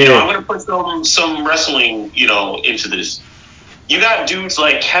 AEW. Yeah. You know, I'm gonna put some wrestling, you know, into this. You got dudes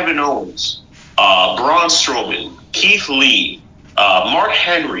like Kevin Owens, Braun Strowman, Keith Lee, Mark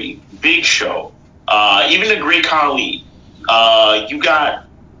Henry, Big Show, even the Great Khali. You got.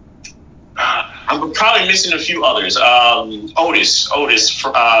 I'm probably missing a few others. Otis,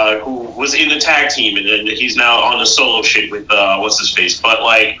 who was in the tag team, and then he's now on the solo shit with what's his face. But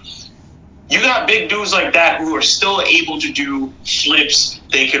like, you got big dudes like that who are still able to do flips.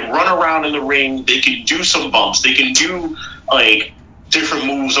 They can run around in the ring. They can do some bumps. They can do like different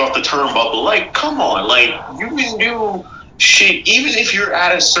moves off the turnbuckle. Like, come on, like, you can do shit even if you're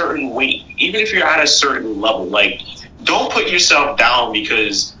at a certain weight, even if you're at a certain level. Like, don't put yourself down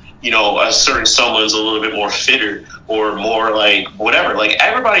because, you know, a certain someone's a little bit more fitter or more like whatever. Like,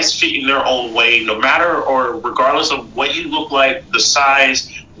 everybody's fit in their own way, no matter or regardless of what you look like, the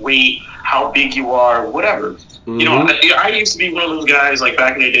size, weight, how big you are, whatever. Mm-hmm. You know, I used to be one of those guys, like,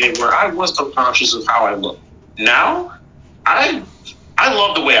 back in the day where I was subconscious of how I look. Now, I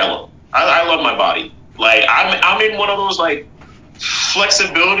love the way I look. I love my body. Like, I'm in one of those, like,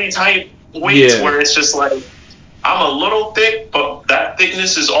 flexibility type weights where it's just like, I'm a little thick, but that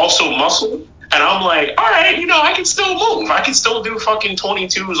thickness is also muscle. And I'm like, all right, you know, I can still move. I can still do fucking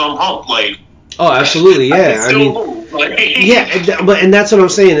 22s on hump. Like, oh, absolutely, yeah. I mean, yeah, and that's what I'm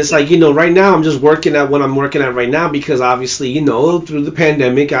saying. It's like, you know, right now I'm just working at what I'm working at right now because obviously, you know, through the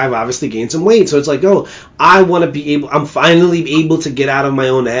pandemic, I've obviously gained some weight. So it's like, oh, I want to be able, I'm finally able to get out of my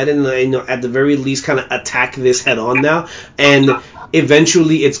own head and, you know, at the very least kind of attack this head on now. And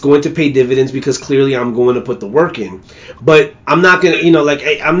eventually it's going to pay dividends because clearly I'm going to put the work in. But I'm not going to, you know,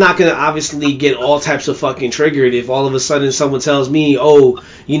 like, I'm not going to obviously get all types of fucking triggered if all of a sudden someone tells me, oh,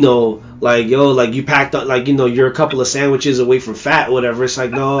 you know, like, yo, like, you packed up, like, you know, you're a couple of sandwiches away from fat or whatever. It's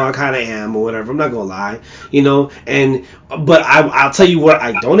like, no, I kind of am or whatever. I'm not going to lie, you know. But I'll tell you where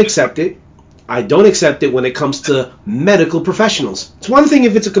I don't accept it. I don't accept it when it comes to medical professionals. It's one thing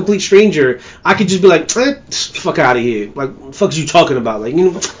if it's a complete stranger. I could just be like, fuck out of here. Like, what the fuck is you talking about? Like,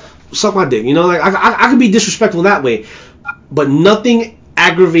 you know, suck my dick. You know, like, I could be disrespectful that way. But nothing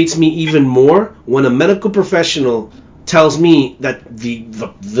aggravates me even more when a medical professional tells me that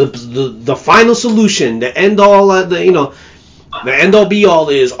the final solution, the end all, the end all be all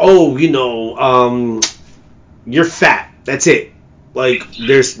is, oh, you know, you're fat. That's it. Like,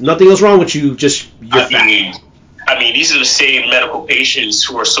 there's nothing else wrong with you, just you're fat. I mean, these are the same medical patients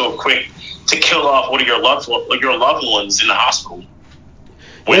who are so quick to kill off one of your loved ones in the hospital.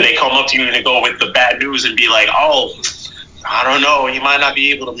 When they come up to you and they go with the bad news and be like, oh, I don't know, he might not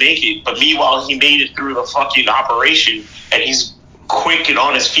be able to make it. But meanwhile, he made it through the fucking operation and he's quick and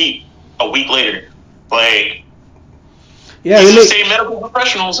on his feet a week later. Like, these are the same medical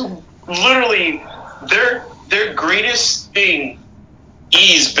professionals who literally, their greatest thing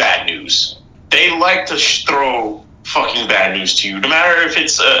is bad news. They like to throw fucking bad news to you, no matter if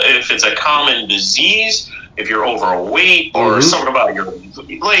it's a common disease, if you're overweight, or something about your,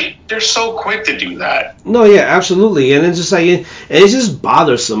 like, they're so quick to do that. No, yeah, absolutely, and it's just like, and it's just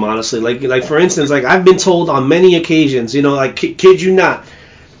bothersome, honestly. Like for instance, like, I've been told on many occasions, you know, like, kid you not,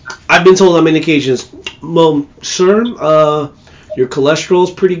 I've been told on many occasions, well, sir, your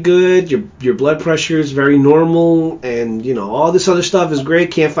cholesterol's pretty good, your blood pressure is very normal, and, you know, all this other stuff is great,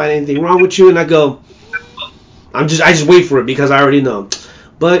 can't find anything wrong with you. And I go, I just wait for it because I already know.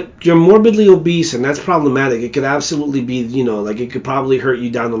 But you're morbidly obese, and that's problematic. It could absolutely be, like it could probably hurt you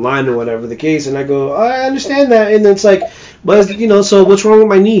down the line or whatever the case. And I go, I understand that. And it's like, but so what's wrong with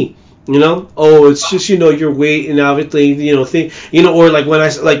my knee? Oh, it's just your weight and obviously or like when I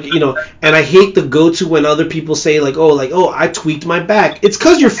and I hate the go-to when other people say oh I tweaked my back. It's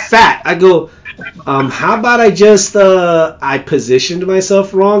because you're fat. I go, how about I just I positioned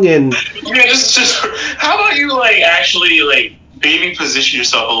myself wrong and just how about you actually maybe position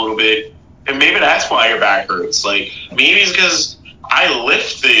yourself a little bit, and maybe that's why your back hurts. Maybe it's because I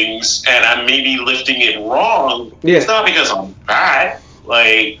lift things and I'm maybe lifting it wrong. Yeah. It's not because I'm fat. Yeah,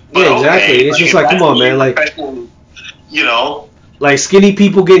 exactly. Okay, It's just come on, man. Like skinny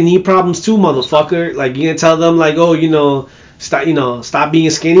people get knee problems too, motherfucker. Like you gonna tell them stop being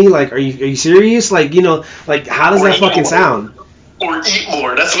skinny. Like are you serious? How does that fucking sound? Or eat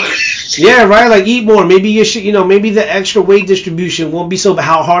more. That's what. Yeah, right. Like eat more. Maybe you should. Maybe the extra weight distribution won't be so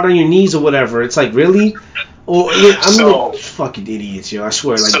hard on your knees or whatever. It's like really. Or fucking idiots, I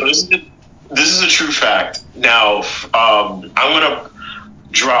swear. So this is a true fact. Now, I'm gonna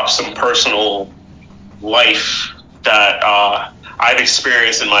drop some personal life that I've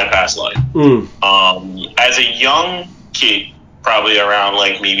experienced in my past life. As a young kid, probably around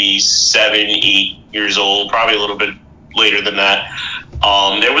maybe 7, 8 years old, probably a little bit later than that.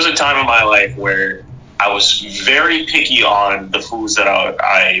 There was a time in my life where I was very picky on the foods that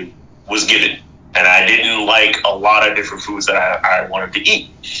I was given. And I didn't like a lot of different foods that I wanted to eat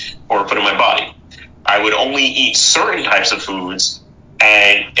or put in my body. I would only eat certain types of foods.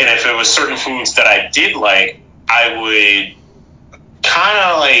 And if it was certain foods that I did like, I would kind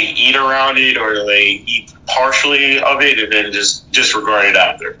of eat around it or eat partially of it and then just disregard it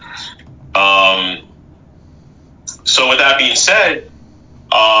after. So with that being said,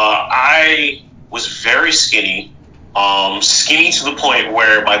 I was very skinny, skinny to the point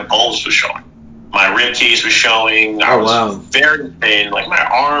where my bones were showing. My rib cage was showing. I was very thin. My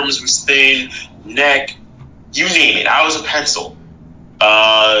arms was thin, neck, you name it. I was a pencil.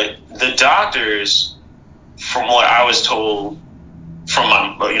 The doctors, from what I was told from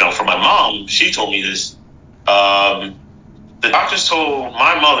my mom, she told me this. The doctors told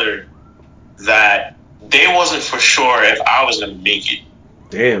my mother that they wasn't for sure if I was gonna make it.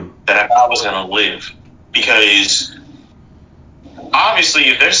 Damn. That if I was gonna live, because obviously,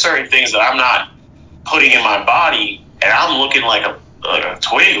 if there's certain things that I'm not putting in my body, and I'm looking like a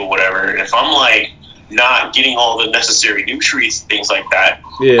twig or whatever, and if I'm not getting all the necessary nutrients, things like that,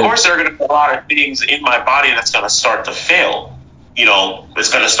 of course there are going to be a lot of things in my body that's going to start to fail.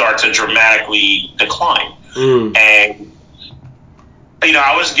 It's going to start to dramatically decline. And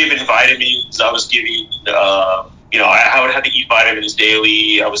I was given vitamins. I was given I would have to eat vitamins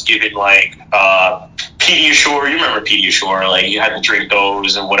daily. I was given Pediasure. You remember Pediasure? You had to drink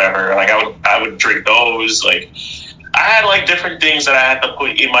those and whatever. I would drink those. I had different things that I had to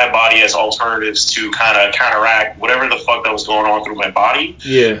put in my body as alternatives to kind of counteract whatever the fuck that was going on through my body.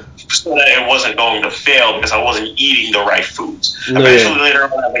 Yeah. So that it wasn't going to fail because I wasn't eating the right foods. Eventually, later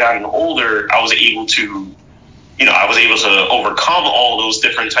on, as I got older, I was able to overcome all those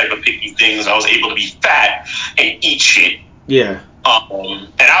different type of picky things. I was able to be fat and eat shit. Yeah.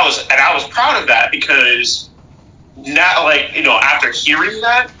 And I was proud of that because now, after hearing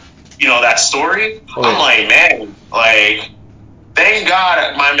that, that story, I'm like, man, thank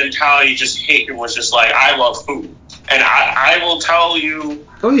God my mentality just hit and was just I love food. And I will tell you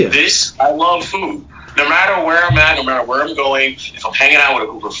this, I love food. No matter where I'm at, no matter where I'm going, if I'm hanging out with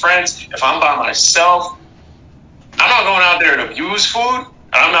a group of friends, if I'm by myself, I'm not going out there to abuse food.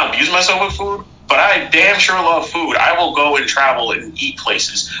 I'm not abusing myself with food, but I damn sure love food. I will go and travel and eat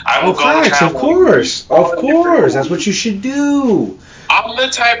places. I will go and travel. Of course. That's what you should do. I'm the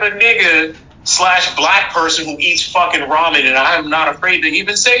type of nigga / black person who eats fucking ramen, and I'm not afraid to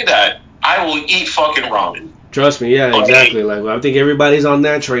even say that. I will eat fucking ramen. Trust me, yeah, exactly. I think everybody's on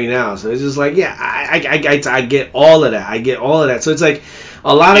that train now. So it's just I get all of that. I get all of that. So it's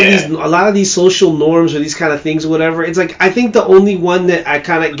a lot of these social norms or these kind of things or whatever. It's I think the only one that I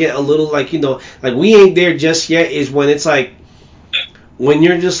kind of get a little we ain't there just yet is when it's when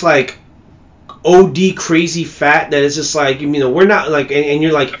you're just OD crazy fat that it's just we're not and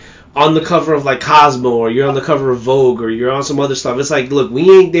you're on the cover of Cosmo or you're on the cover of Vogue or you're on some other stuff. It's look,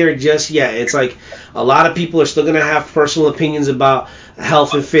 we ain't there just yet. It's a lot of people are still gonna have personal opinions about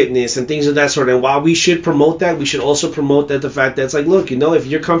health and fitness and things of that sort. And while we should promote that, we should also promote that the fact that it's look, if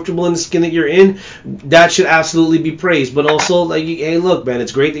you're comfortable in the skin that you're in, that should absolutely be praised. But also hey, look, man,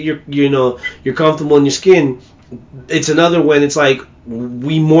 it's great that you're comfortable in your skin. It's another when it's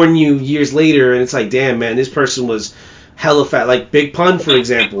we mourn you years later and it's damn, man, this person was hella fat. Like Big Pun, for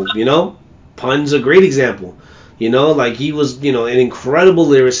example. Pun's a great example. Like he was, an incredible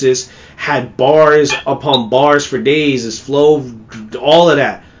lyricist, had bars upon bars for days, his flow, all of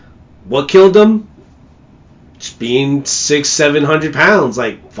that. What killed him? Just being 600-700 pounds.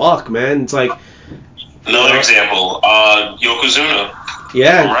 Like, fuck, man. It's like, another example, Yokozuna from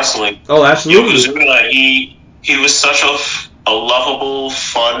yeah. wrestling. Oh, absolutely. Yokozuna, he was such a lovable,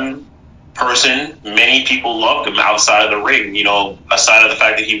 fun person. Many people loved him outside of the ring, aside of the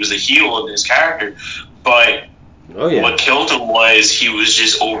fact that he was a heel in his character. But Oh, yeah. what killed him was he was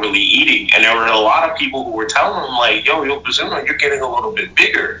just overly eating. And there were a lot of people who were telling him, like, yo, Yokozuna, you're getting a little bit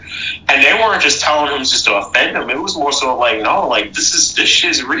bigger. And they weren't just telling him just to offend him. It was more so like, no, like, this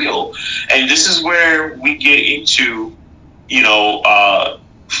shit's real. And this is where we get into,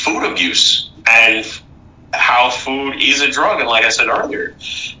 food abuse and how food is a drug. And like I said earlier,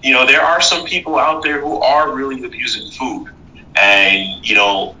 there are some people out there who are really abusing food. And,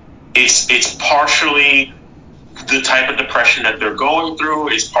 it's partially the type of depression that they're going through.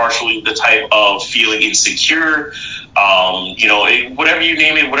 Is partially the type of feeling insecure. Whatever you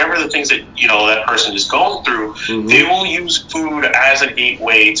name it, whatever the things that that person is going through, they will use food as a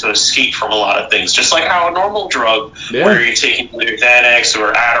gateway to escape from a lot of things. Just like how a normal drug, where you're taking either Xanax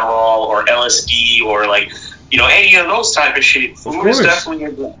or Adderall or LSD or like any of those type of shit, food is definitely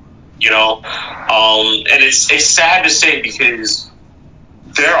a good. And it's sad to say because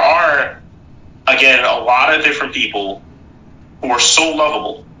there are, again, a lot of different people who are so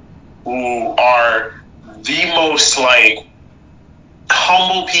lovable, who are the most like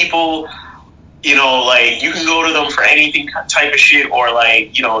humble people. Like you can go to them for anything type of shit, or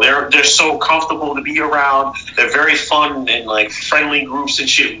like they're so comfortable to be around. They're very fun and like friendly groups and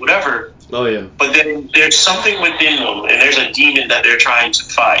shit, whatever. Oh yeah. But then there's something within them, and there's a demon that they're trying to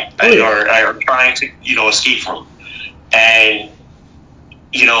fight or trying to escape from, and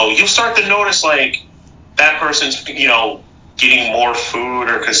you'll start to notice like that person's getting more food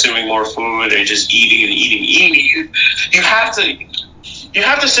or consuming more food. They're just eating and eating and eating. You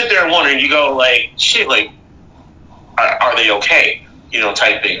have to sit there and wonder. You go like, shit, like, are they okay?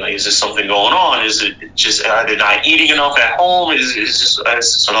 Type thing. Like, is this something going on? Is it just are they not eating enough at home? Is this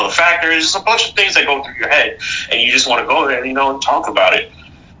another factor? There's just a bunch of things that go through your head, and you just want to go there and talk about it.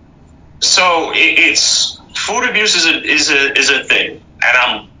 So it's food abuse is a thing, and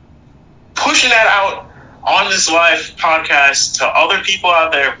I'm pushing that out on this live podcast to other people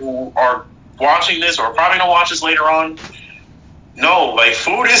out there who are watching this or probably gonna watch this later on. No, like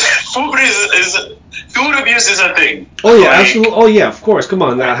food abuse is a thing. Oh yeah, like, absolutely. Oh yeah, of course. Come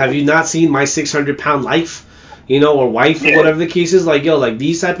on, now have you not seen My 600-Pound Life? Or wife, or whatever the case is. Like, like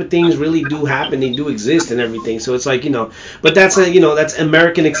these type of things really do happen. They do exist and everything. So it's like, but that's that's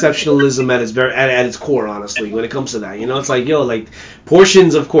American exceptionalism at its at its core, honestly. When it comes to that, it's like, like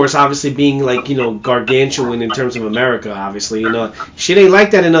portions, of course, obviously being like, gargantuan in terms of America. Obviously, shit ain't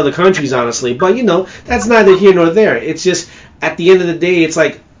like that in other countries, honestly. But that's neither here nor there. It's just at the end of the day, it's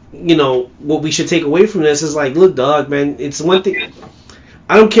like, what we should take away from this is like, look, dog, man, it's one thing.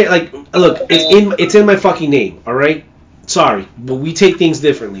 I don't care. Like, look, it's in my fucking name. All right. Sorry, but we take things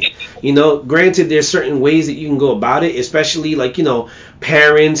differently. Granted, there's certain ways that you can go about it, especially like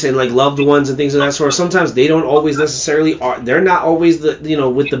parents and like loved ones and things of that sort. Sometimes they don't always necessarily they're not always the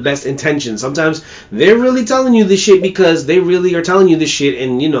with the best intentions. Sometimes they're really telling you this shit because they really are telling you this shit,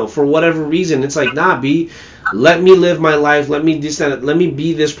 and for whatever reason, it's like, nah, B. Let me live my life. Let me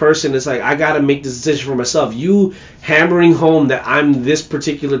be this person. It's like I gotta make this decision for myself. You hammering home that I'm this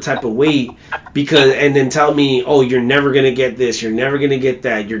particular type of weight and then tell me, oh, you're never gonna get this, you're never gonna get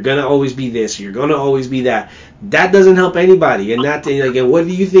that, you're gonna always be this, you're gonna always be that. That doesn't help anybody. And that like, what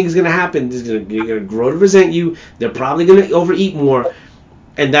do you think is gonna happen? They're gonna grow to resent you. They're probably gonna overeat more.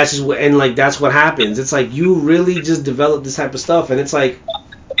 And that's just that's what happens. It's like you really just develop this type of stuff, and it's like.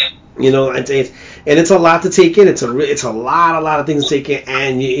 And it's a lot to take in. It's a lot of things to take in,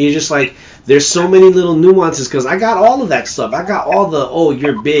 and you're just like, there's so many little nuances. Because I got all of that stuff. I got all the, oh,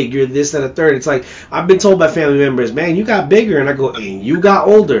 you're big, you're this, that, a third. It's like I've been told by family members, man, you got bigger, and I go, and you got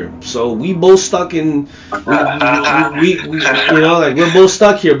older, so we both stuck in. Like we're both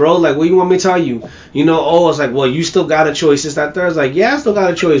stuck here, bro. Like, what do you want me to tell you? Oh, it's like, well, you still got a choice. This, that, third. It's like, yeah, I still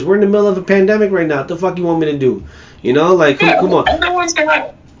got a choice. We're in the middle of a pandemic right now. What the fuck you want me to do? Like, come on.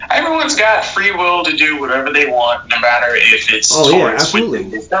 Everyone's got free will to do whatever they want, no matter if it's towards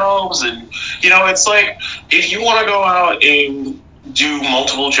themselves. And it's like if you want to go out and do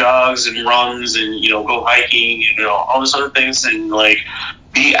multiple jogs and runs and go hiking and all these other things and like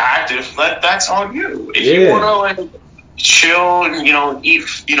be active, that's on you. If you want to like chill and, eat,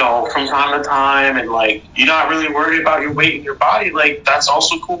 from time to time, and like you're not really worried about your weight in your body, like that's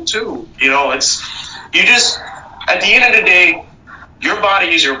also cool too. You just, at the end of the day, your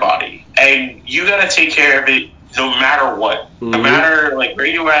body is your body, and you gotta take care of it no matter what. No matter like where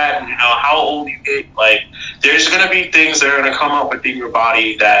you at, how old you get, like there's gonna be things that are gonna come up within your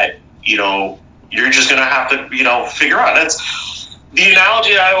body that, you're just gonna have to, figure out. That's the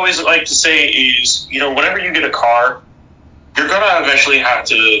analogy I always like to say is, whenever you get a car, you're gonna eventually have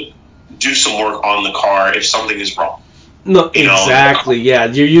to do some work on the car if something is wrong. No, exactly. Yeah,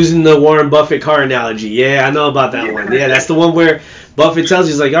 you're using the Warren Buffett car analogy. Yeah, I know about that one. Yeah, that's the one where Buffett tells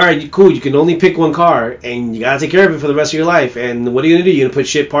you, he's like, all right, cool, you can only pick one car, and you gotta take care of it for the rest of your life. And what are you gonna do? You're gonna put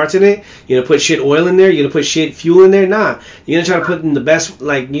shit parts in it? You're gonna put shit oil in there? You're gonna put shit fuel in there? Nah. You're gonna try to put in the best,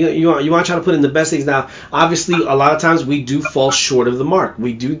 like you want to try to put in the best things. Now, obviously, a lot of times we do fall short of the mark.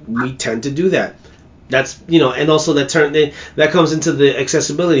 We tend to do that. That's and also that comes into the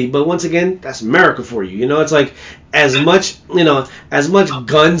accessibility. But once again, that's America for you. It's like as much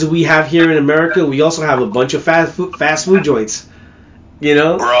guns we have here in America, we also have a bunch of fast food joints.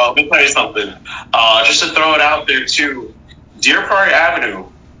 Bro, let me tell you something. Just to throw it out there too, Deer Park Avenue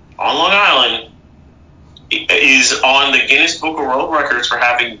on Long Island is on the Guinness Book of World Records for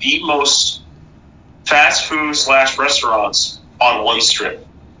having the most fast food / restaurants on one strip.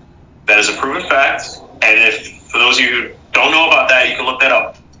 That is a proven fact, and for those of you who don't know about that, you can look that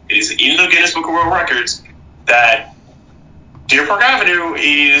up. It is in the Guinness Book of World Records that Deer Park Avenue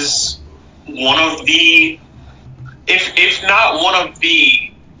is one of the, if not one of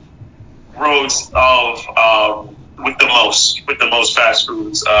the roads of with the most fast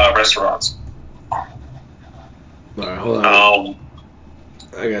foods restaurants. All right, hold on.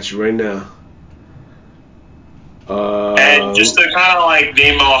 I got you right now. And just to kind of like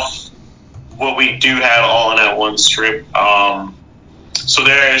name off what we do have all in that one strip. So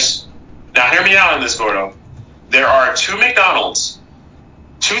there's, now hear me out on this, Gordo. There are 2 McDonald's,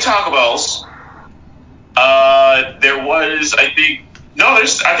 2 Taco Bells. There was, I think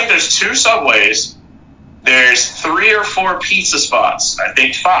there's 2 Subways. There's 3 or 4 pizza spots. I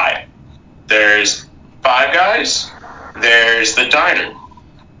think 5. There's Five Guys. There's the diner.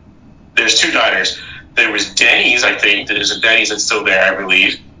 There's 2 diners. There was Denny's, I think. There's a Denny's that's still there, I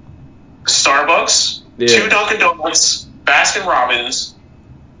believe. Starbucks, 2 Dunkin' Donuts, Baskin Robbins,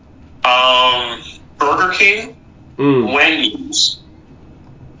 Burger King, Wendy's,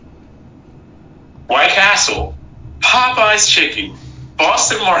 White Castle, Popeye's Chicken,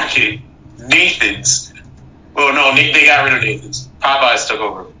 Boston Market, Nathan's. Well, no, they got rid of Nathan's. Popeye's took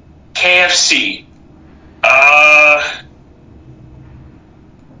over. KFC.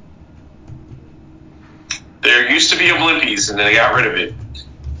 There used to be a Blimpies, and they got rid of it.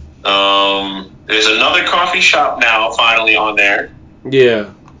 There's another coffee shop now, finally on there.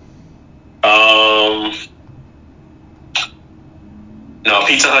 Yeah. No,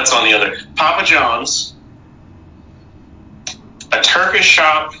 Pizza Hut's on the other. Papa John's. A Turkish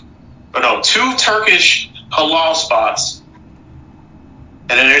shop. Oh, no, 2 Turkish halal spots.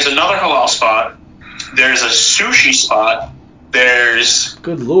 And then there's another halal spot. There's a sushi spot. There's...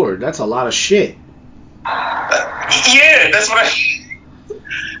 Good Lord, that's a lot of shit. Yeah, that's what I...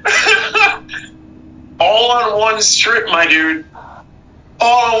 All on one strip, my dude.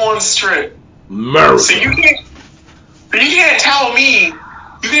 All on one strip. America. So you can't tell me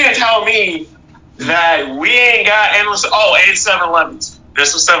that we ain't got endless. Oh, and 7-Elevens.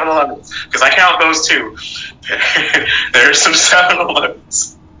 There's some 7-Elevens because I count those too. There's some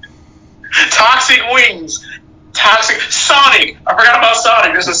 7-Elevens. Toxic Wings. Sonic. I forgot about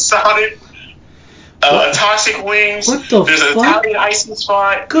Sonic. There's a Sonic. Toxic Wings. What the There's an Italian icing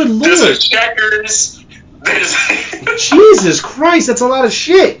spot. Good Lord. There's a Checkers. Jesus Christ, that's a lot of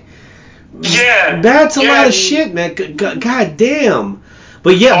shit. Yeah. That's a lot of shit, man. God damn.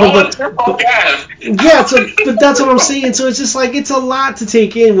 But yeah, but that's what I'm saying. So it's just like it's a lot to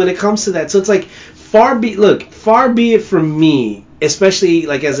take in when it comes to that. So it's like far be it from me, especially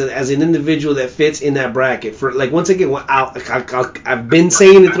like as an individual that fits in that bracket. For like once again, I've been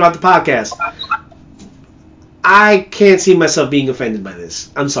saying it throughout the podcast. I can't see myself being offended by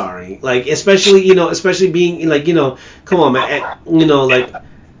this. I'm sorry. Like especially being like come on, man.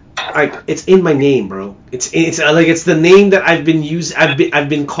 Like it's in my name, bro. It's like it's the name that I've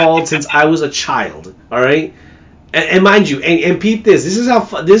been called since I was a child. All right, and mind you, and peep this. This is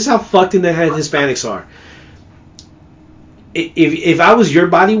how fucked in the head Hispanics are. If I was your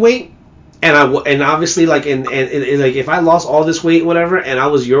body weight, and obviously like and like if I lost all this weight, whatever, and I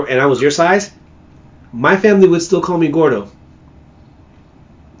was your size, my family would still call me Gordo.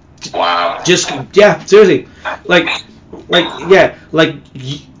 Wow. Just yeah, seriously, like.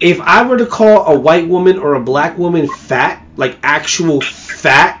 If I were to call a white woman or a black woman fat, like actual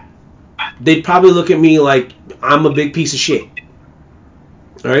fat, they'd probably look at me like I'm a big piece of shit.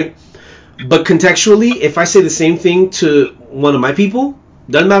 All right. But contextually, if I say the same thing to one of my people,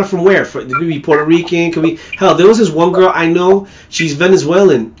 doesn't matter from where. It could be Puerto Rican, could be hell. There was this one girl I know. She's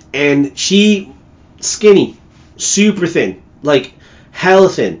Venezuelan, and she skinny, super thin, like hella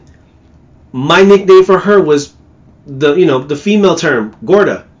thin. My nickname for her was the female term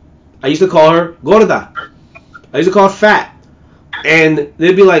Gorda. I used to call her Gorda. I used to call her fat, and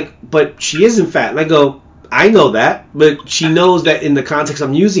they'd be like, "But she isn't fat." And I go, "I know that, but she knows that in the context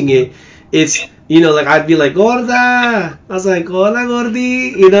I'm using it, it's like I'd be like Gorda." I was like, "Hola,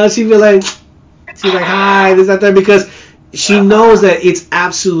 gordi," she's like, "Hi," this that because she knows that it's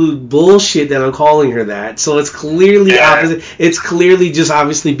absolute bullshit that I'm calling her that. So it's clearly opposite. It's clearly just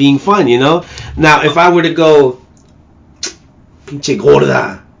obviously being fun, Now, if I were to go, pinche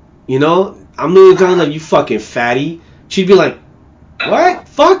gorda, I'm literally talking like, you fucking fatty. She'd be like, what?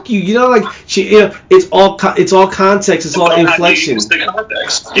 Fuck you. It's all context. It's all inflection.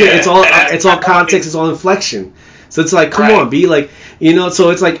 Yeah, it's all context. It's all inflection. So it's like, come on, be like, So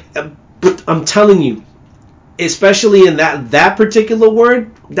it's like, I'm telling you, especially in that particular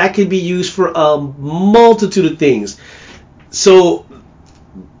word, that could be used for a multitude of things. So,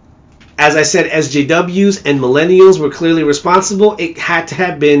 as I said, SJWs and millennials were clearly responsible. It had to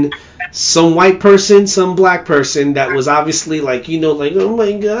have been some white person, some black person that was obviously like, oh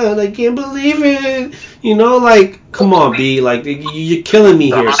my god, I can't believe it. Come on, B, like, you're killing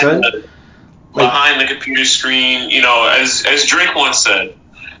me here, son. Behind the computer screen, as Drake once said,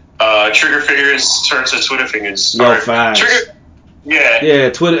 trigger fingers turn to Twitter fingers. Yo, facts. Trigger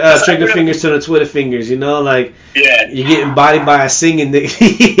fingers turn to Twitter fingers. You're getting bodied by a singing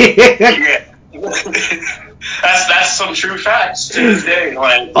nigga. That's some true facts to this day.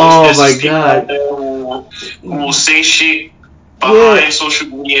 Like, oh my god, who will say shit behind social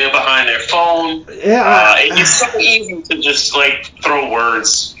media, behind their phone. Yeah, it's so easy to just throw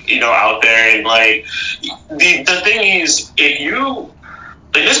words, out there, and the thing is, if you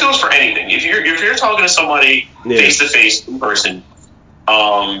this goes for anything. If you're talking to somebody face to face in person,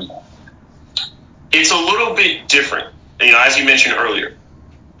 it's a little bit different. As you mentioned earlier,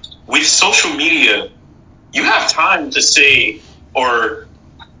 with social media, you have time to say or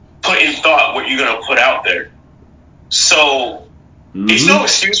put in thought what you're going to put out there. So it's no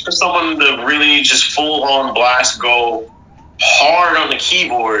excuse for someone to really just full on blast, go hard on the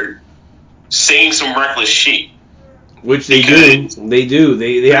keyboard, saying some reckless shit. Which they do. They do.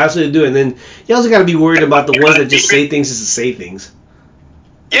 They absolutely do. And then you also got to be worried about the ones that just say things just to say things.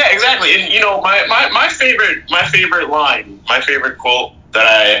 Yeah, exactly. And my favorite line, my favorite quote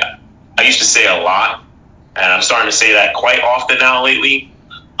that I used to say a lot, and I'm starting to say that quite often now lately.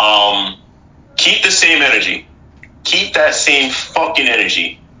 Keep the same energy. Keep that same fucking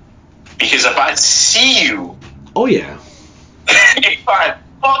energy. Because if I see you, oh yeah, if I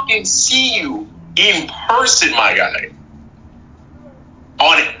fucking see you in person, my guy,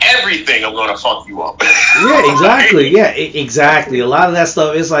 on everything, I'm gonna fuck you up. Yeah, exactly. Yeah, exactly. A lot of that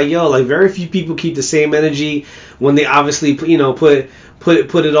stuff is like, very few people keep the same energy when they obviously, put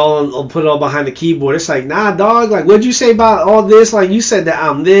it all behind the keyboard. It's like, nah, dog. Like, what'd you say about all this? Like, you said that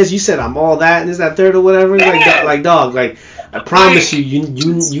I'm this. You said I'm all that, and this, that, third, or whatever. Like, dog. Like, I promise you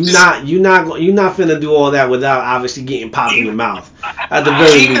not finna do all that without obviously getting popped in your mouth. At the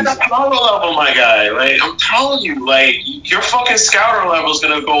very least. Keep that power level, my guy. I'm telling you, your fucking scouter level is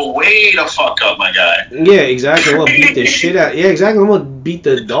gonna go way the fuck up, my guy. Yeah, exactly. I'm gonna beat the shit out. Yeah, exactly. I'm gonna beat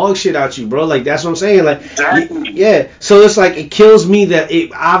the dog shit out you, bro. Like, that's what I'm saying. Like, exactly. Yeah. So it's like, it kills me that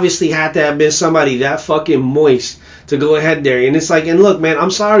it obviously had to have been somebody that fucking moist to go ahead there. And it's like, and look, man,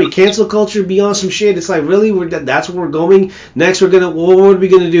 I'm sorry, cancel culture be on some shit. It's like, really, that's where we're going. Next, what are we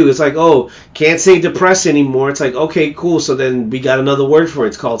gonna do? It's like, oh, can't say depressed anymore. It's like, okay, cool. So then we got another word for it.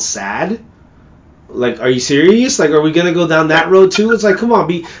 It's called sad. Like, are you serious? Like, are we gonna go down that road too? It's like, come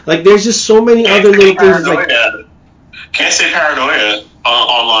on, there's just so many other little things. It's like, can't say paranoia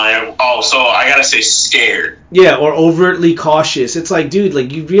online. Oh, so I gotta say scared. Yeah, or overtly cautious. It's like, dude,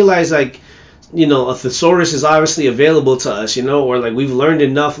 like, you realize, like, a thesaurus is obviously available to us, or like we've learned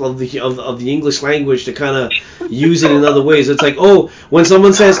enough of the English language to kind of use it in other ways. It's like, oh, when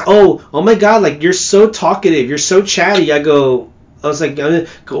someone says, oh my God, like, you're so talkative, you're so chatty, I was like,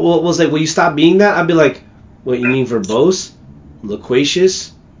 will you stop being that? I'd be like, what, you mean verbose,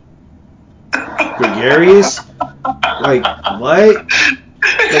 loquacious, gregarious? Like, what?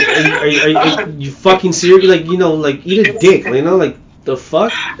 Like, are you fucking serious? Like, like, eat a dick, like, The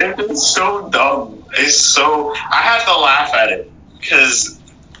fuck? It's so dumb. I have to laugh at it because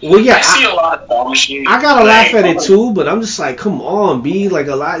Well, yeah, I see a lot of dumb shit. I gotta laugh at it too, but I'm just like, come on, B. Like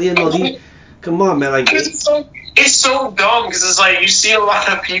a lot, come on, man. Like, it's so dumb because it's like you see a lot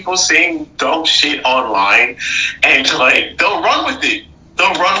of people saying dumb shit online, and like they'll run with it.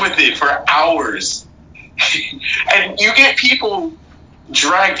 They'll run with it for hours, and you get people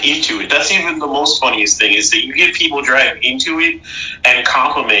dragged into it. That's even the most funniest thing is that you get people dragged into it and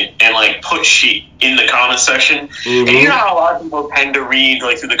compliment and like put shit in the comment section. And you know how a lot of people tend to read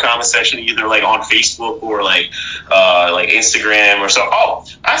like through the comment section either like on Facebook or like Instagram or so. Oh,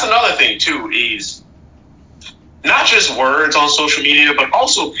 that's another thing too is not just words on social media but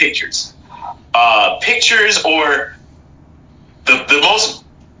also pictures. Pictures or the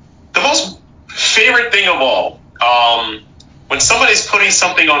most favorite thing of all. When somebody's putting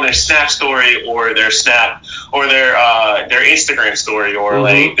something on their Snap story or their Snap or their Instagram story or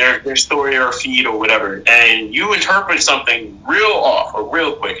like their story or feed or whatever, and you interpret something real off or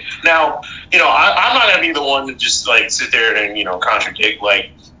real quick. Now, I'm not gonna be the one to just like sit there and contradict.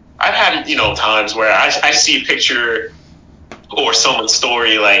 Like I've had times where I see a picture or someone's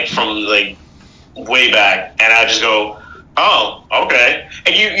story like from like way back, and I just go, oh, okay.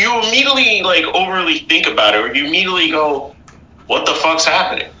 And you immediately like overly think about it, or you immediately go, what the fuck's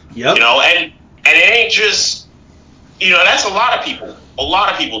happening? Yep. And it ain't just that's a lot of people. A lot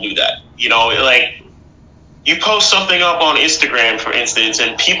of people do that. Like you post something up on Instagram, for instance,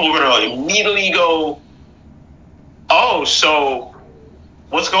 and people are gonna immediately go, oh, so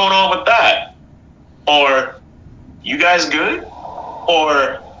what's going on with that? Or you guys good?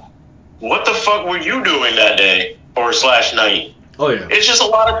 Or what the fuck were you doing that day or / night? Oh yeah. It's just a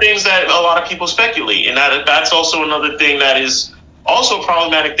lot of things that a lot of people speculate, and that's also another thing that is also a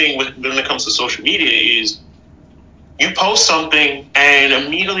problematic thing when it comes to social media is you post something and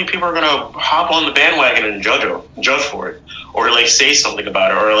immediately people are gonna hop on the bandwagon and judge for it, or like say something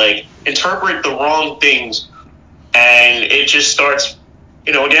about it, or like interpret the wrong things, and it just starts,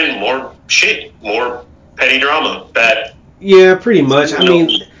 again, more shit, more petty drama that. Yeah, pretty much. I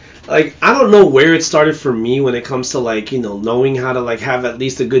mean, like, I don't know where it started for me when it comes to like knowing how to like have at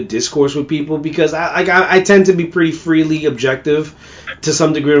least a good discourse with people, because I tend to be pretty freely objective to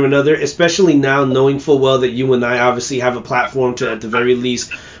some degree or another, especially now knowing full well that you and I obviously have a platform to at the very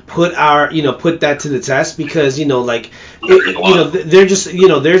least put that to the test, because they're just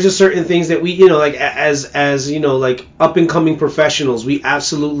there's just certain things that we like as like up and coming professionals, we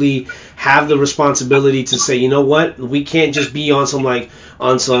absolutely have the responsibility to say, what, we can't just be on some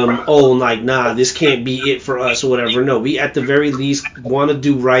nah, this can't be it for us or whatever. No, we at the very least want to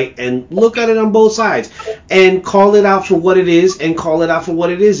do right and look at it on both sides and call it out for what it is and call it out for what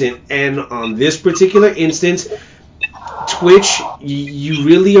it isn't. And on this particular instance, Twitch, you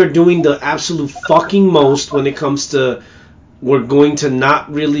really are doing the absolute fucking most when it comes to, we're going to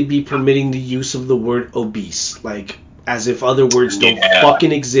not really be permitting the use of the word obese. Like, as if other words don't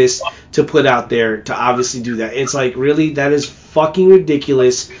fucking exist to put out there to obviously do that. It's like, really, that is fucking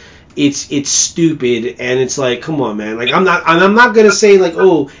ridiculous. It's stupid, and it's like, come on, man. Like, I'm not gonna say like,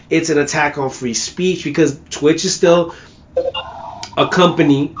 oh, it's an attack on free speech, because Twitch is still a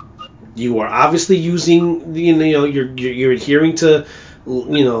company. You are obviously using, you're adhering to,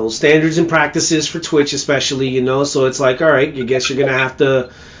 standards and practices for Twitch, especially, so it's like, all right, I guess you're gonna have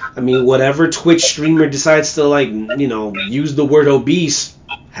to, whatever Twitch streamer decides to like, use the word obese,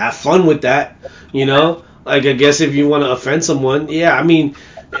 have fun with that, like, I guess if you want to offend someone, yeah,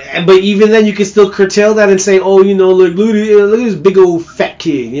 but even then you can still curtail that and say, oh, like, look at this big old fat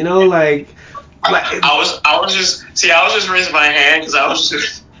kid, like I was just raising my hand because I was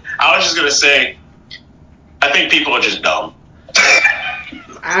just gonna say, I think people are just dumb.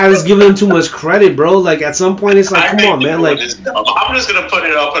 I was giving them too much credit, bro. Like, at some point, it's like, come on, man. Like, I'm just gonna put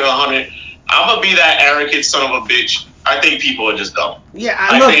it up at 100. I'm gonna be that arrogant son of a bitch. I think people are just dumb. Yeah,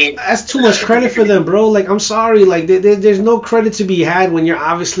 I think that's too much credit for them, bro. Like, I'm sorry. Like, there's no credit to be had when you're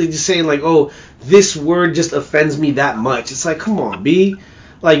obviously just saying, like, oh, this word just offends me that much. It's like, come on, B.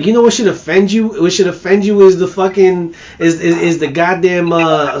 Like, what should offend you? What should offend you is the fucking is the goddamn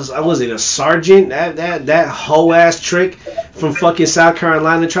was it a sergeant, that hoe ass trick from fucking South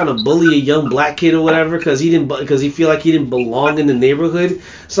Carolina trying to bully a young black kid or whatever because he feel like he didn't belong in the neighborhood.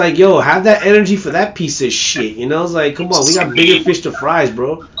 It's like, yo, have that energy for that piece of shit. It's like, come on, we got bigger fish to fry,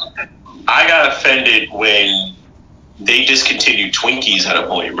 bro. I got offended when they discontinued Twinkies at a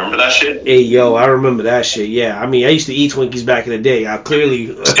point. Remember that shit? Hey, yo, I remember that shit. Yeah, I used to eat Twinkies back in the day. I clearly,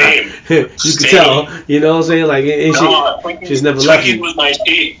 you could tell. You know what I'm saying? Like, Twinkies, she's never left me. Twinkies was my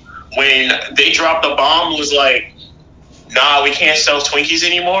shit. When they dropped the bomb, was like, nah, we can't sell Twinkies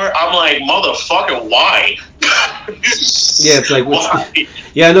anymore. I'm like, motherfucker, why? Yeah, it's like,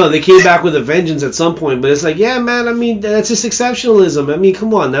 yeah, no, they came back with a vengeance at some point, but it's like, yeah, man, I mean, that's just exceptionalism. I mean,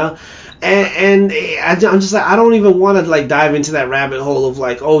 come on now. And I'm just like, I don't even want to like dive into that rabbit hole of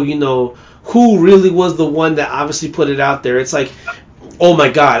like, oh, who really was the one that obviously put it out there. It's like, oh my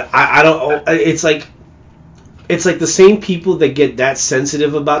God, I don't. It's like the same people that get that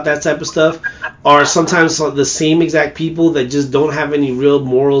sensitive about that type of stuff are sometimes the same exact people that just don't have any real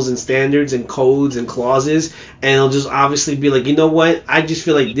morals and standards and codes and clauses, and they'll just obviously be like, you know what? I just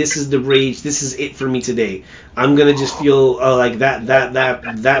feel like this is the rage. This is it for me today. I'm gonna just feel like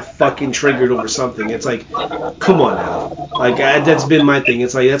that fucking triggered over something. It's like, come on now. Like that's been my thing.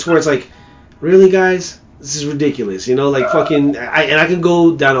 It's like that's where it's like, really, guys. This is ridiculous, like fucking. I can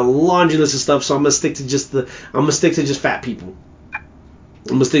go down a laundry list of stuff, so I'm gonna stick to just fat people.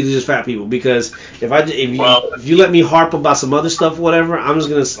 I'm gonna stick to just fat people because if you let me harp about some other stuff, whatever, I'm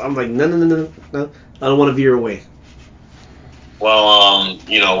like no, I don't want to veer away. Well,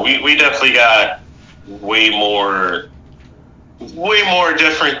 we definitely got way more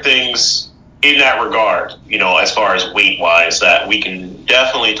different things in that regard, as far as weight wise, that we can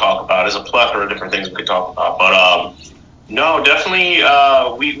definitely talk about. There's a plethora of different things we could talk about. But no, definitely,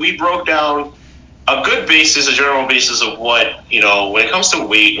 we broke down a good basis, a general basis of what, when it comes to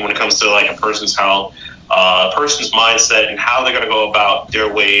weight and when it comes to like a person's health, a person's mindset and how they're going to go about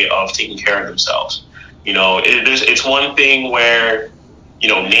their way of taking care of themselves. It's one thing where,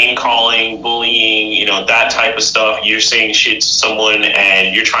 name calling, bullying, that type of stuff. You're saying shit to someone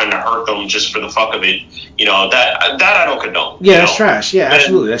and you're trying to hurt them just for the fuck of it. That I don't condone. Yeah, that's trash. Yeah,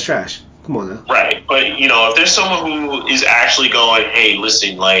 absolutely, that's trash. Come on now. Right, but if there's someone who is actually going, hey,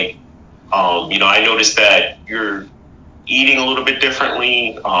 listen, like, I noticed that you're eating a little bit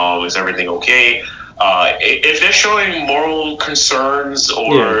differently. Is everything okay? If they're showing moral concerns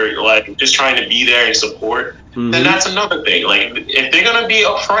or like just trying to be there and support, then that's another thing. Like if they're gonna be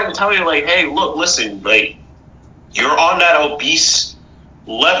upfront and tell you like, hey, look, listen, like you're on that obese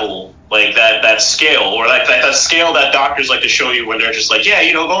level, like that scale, or like that scale that doctors like to show you when they're just like,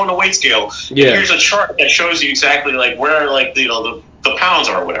 yeah, go on the weight scale. Yeah. Here's a chart that shows you exactly like where like the pounds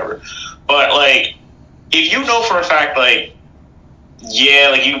are or whatever. But like if you know for a fact like, yeah,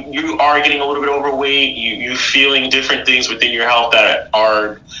 like you are getting a little bit overweight, you feeling different things within your health that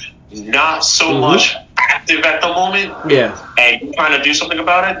are not so much active at the moment. Yeah. And you're trying to do something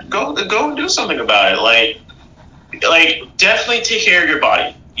about it, go and do something about it. Like definitely take care of your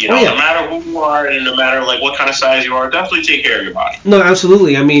body. No matter who you are and no matter like what kind of size you are, definitely take care of your body. No,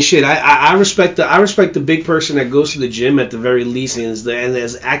 absolutely. I mean, shit. I respect the big person that goes to the gym at the very least and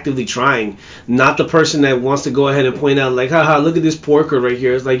is actively trying, not the person that wants to go ahead and point out like, haha, look at this porker right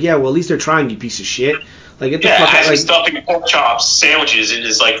here. It's like, yeah, well, at least they're trying, you piece of shit. Like, get the fuck out. Like stuffing pork chops, sandwiches in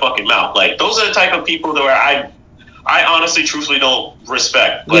his like fucking mouth. Like those are the type of people that I honestly, truthfully don't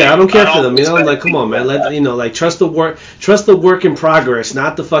respect. Like, yeah, I don't care for them. Like, come on, man. Like, trust the work in progress,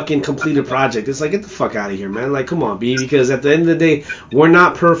 not the fucking completed project. It's like, get the fuck out of here, man. Like, come on, B. Because at the end of the day, we're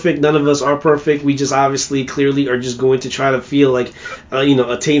not perfect. None of us are perfect. We just obviously, clearly, are just going to try to feel like,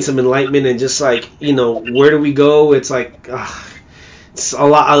 attain some enlightenment and just like, where do we go? It's like, it's a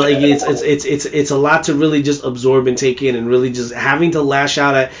lot. Like it's a lot to really just absorb and take in, and really just having to lash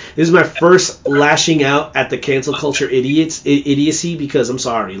out at. This is my first lashing out at the cancel culture idiocy because I'm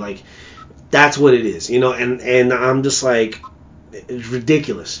sorry, like that's what it is, and I'm just like, it's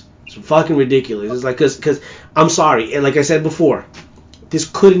ridiculous. It's fucking ridiculous. It's like because I'm sorry, and like I said before, this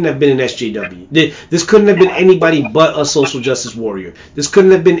couldn't have been an SJW. This couldn't have been anybody but a social justice warrior. This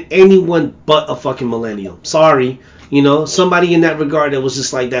couldn't have been anyone but a fucking millennial. Sorry. Somebody in that regard that was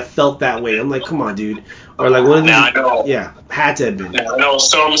just like that felt that way. I'm like, come on, dude. Or like one of these. Yeah, had to have been. Now, I know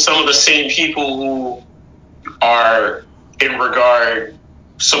some of the same people who are in regard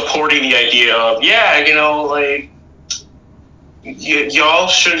supporting the idea of like y'all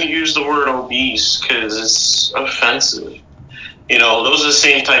shouldn't use the word obese because it's offensive. Those are the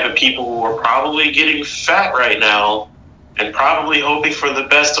same type of people who are probably getting fat right now and probably hoping for the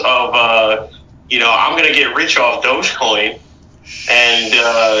best of I'm going to get rich off Dogecoin. And,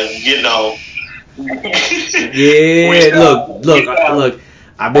 yeah, look.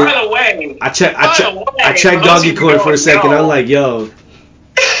 By the way, I checked Doggy Coin for a second. I'm like, yo.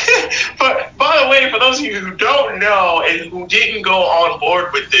 But by the way, for those of you who don't know and who didn't go on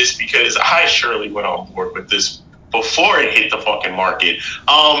board with this, because I surely went on board with this before it hit the fucking market,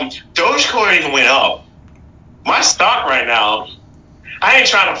 Dogecoin went up. My stock right now, I ain't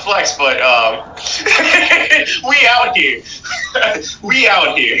trying to flex, but we out here. We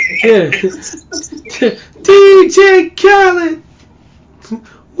out here. Yeah. DJ Khaled,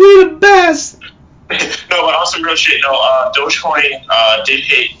 we the best. No, but also real shit. No, Dogecoin did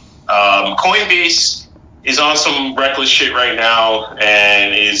hit. Coinbase is on some reckless shit right now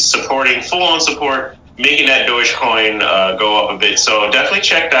and is supporting full on support, making that Dogecoin go up a bit. So definitely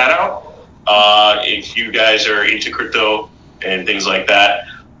check that out if you guys are into crypto and things like that.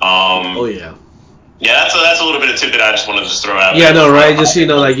 Oh yeah. Yeah, that's a little bit of tidbit I just wanted to just throw out. Yeah, no, right? Just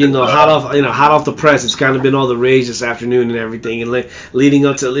hot off the press. It's kind of been all the rage this afternoon and everything, and leading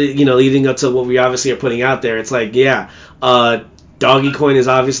up to what we obviously are putting out there. It's like, yeah, Doggy Coin is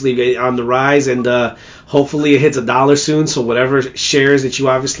obviously on the rise, and hopefully it hits $1 soon. So whatever shares that you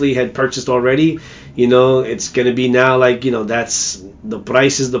obviously had purchased already, it's gonna be now like that's the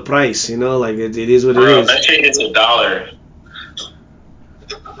price is the price. Like it is what it is. That shit hits $1.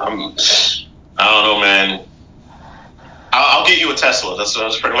 I don't know, man. I'll get you a Tesla. That's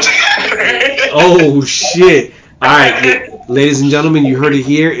pretty much. Oh shit! All right, ladies and gentlemen, you heard it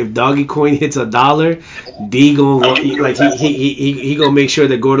here. If Doggy Coin hits $1, D gonna he gonna make sure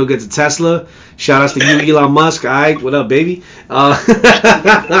that Gordo gets a Tesla. Shout outs to you, Elon Musk. All right, what up, baby? But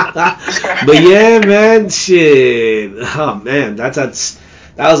yeah, man, shit. Oh man, that was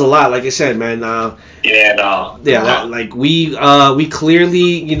a lot. Like I said, man. Yeah, no. Yeah, that like we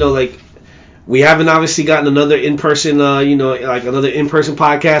clearly we haven't obviously gotten another in-person another in-person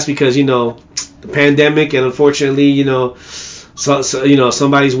podcast because the pandemic, and unfortunately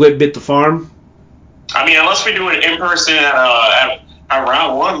somebody's whip bit the farm. I mean, unless we do it in person at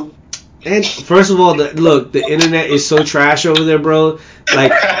round one. And first of all, the internet is so trash over there, bro.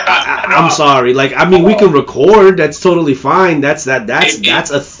 Like, I'm sorry. Like, I mean, we can record. That's totally fine. That's a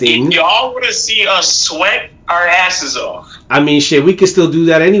thing. If y'all want to see us sweat our asses off, I mean, shit, we can still do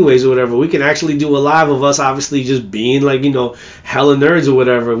that anyways or whatever. We can actually do a live of us obviously just being like, hella nerds or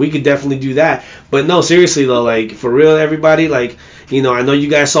whatever. We could definitely do that. But no, seriously though, like, for real, everybody, like, I know you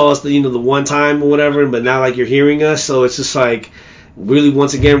guys saw us, the one time or whatever, but now like you're hearing us, so it's just like, really,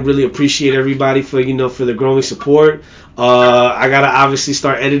 once again, really appreciate everybody for for the growing support. I gotta obviously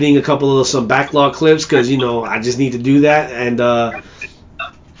start editing a couple of some backlog clips because I just need to do that. And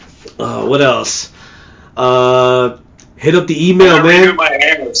what else? Hit up the email, I'm man. Redo my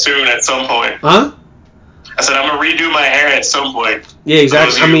hair soon at some point. Huh? I said I'm gonna redo my hair at some point. Yeah,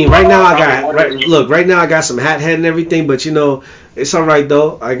 exactly. I mean, right now I got some hat head and everything, but it's all right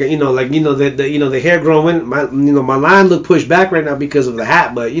though. I got the hair growing. My my line look pushed back right now because of the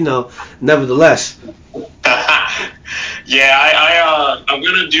hat, but nevertheless. Yeah,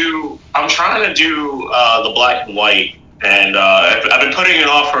 I'm trying to do the black and white, and I've been putting it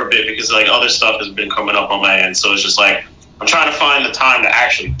off for a bit because like other stuff has been coming up on my end. So it's just like I'm trying to find the time to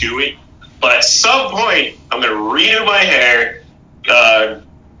actually do it. But at some point, I'm gonna redo my hair,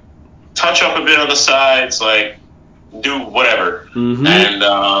 touch up a bit on the sides, like do whatever, and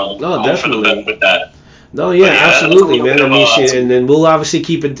hope for the best with that. No, yeah, absolutely, man. I mean, shit, and then we'll obviously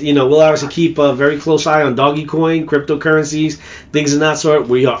keep it. We'll obviously keep a very close eye on Doggy Coin, cryptocurrencies, things of that sort.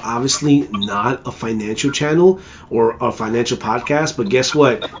 We are obviously not a financial channel or a financial podcast, but guess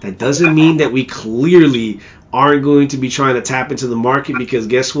what? That doesn't mean that we clearly aren't going to be trying to tap into the market because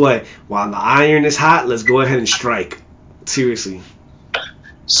guess what? While the iron is hot, let's go ahead and strike. Seriously.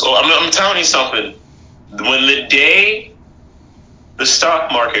 So I'm telling you something. When the day the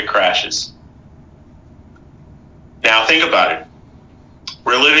stock market crashes. Now think about it.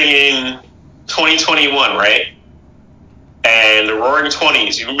 We're living in 2021, right? And the Roaring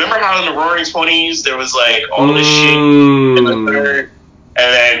 '20s. You remember how in the Roaring '20s there was like all this shit in the third,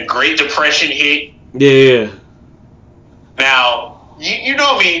 and then Great Depression hit. Yeah. Now you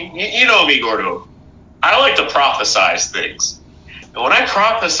know me. You know me, Gordo. I like to prophesize things, and when I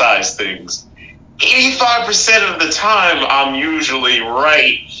prophesize things, 85% of the time I'm usually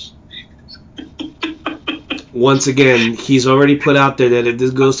right. Once again, he's already put out there that if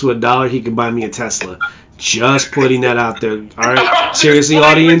this goes to $1, he can buy me a Tesla. Just putting that out there. All right, seriously,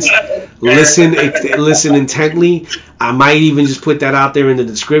 audience, listen intently. I might even just put that out there in the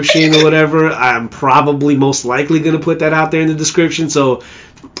description or whatever. I'm probably most likely gonna put that out there in the description. So,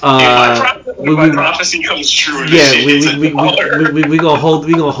 if my prophecy comes true, yeah, we gonna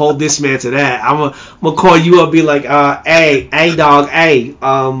hold this man to that. I'm gonna call you up, be like, hey, dog, hey,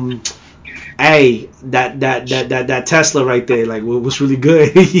 that Tesla right there, like, what's really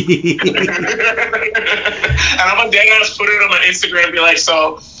good? And I'm gonna dead ass put it on my Instagram and be like,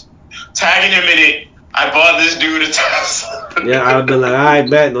 so tagging him in it, I bought this dude a Tesla. Yeah, I've been like, alright,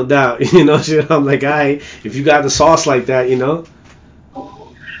 bet, no doubt. Shit, I'm like, alright, if you got the sauce like that,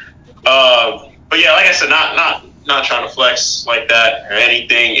 But yeah, like I said, not trying to flex like that or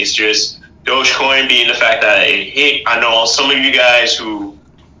anything. It's just Dogecoin being the fact that it hit. I know some of you guys who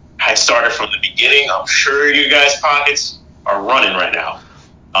had started from the beginning. I'm sure you guys' pockets are running right now.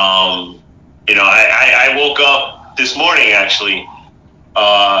 I woke up this morning actually.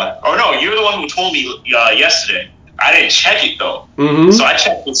 Or no, you're the one who told me yesterday. I didn't check it though. Mm-hmm. So I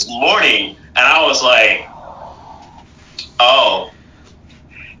checked this morning, and I was like, "Oh,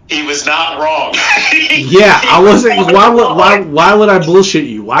 he was not wrong." Yeah, I wasn't. Why would I bullshit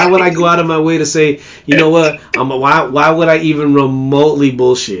you? Why would I go out of my way to say, you know what? Why would I even remotely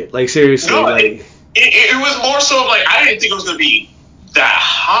bullshit? Like seriously, No, like it was more so of like I didn't think it was gonna be that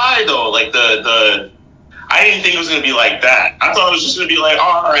high though. Like the I didn't think it was gonna be like that. I thought it was just gonna be like,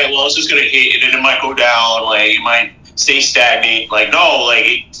 all right, well, it's just gonna hit and then it might go down. Like it might stay stagnant. Like no,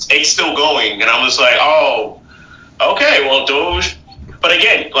 like it's still going, and I'm just like, oh, okay, well, Doge. But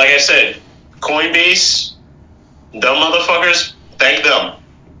again, like I said, Coinbase, them motherfuckers, thank them.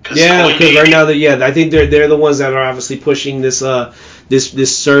 yeah, because right now I think they're the ones that are obviously pushing this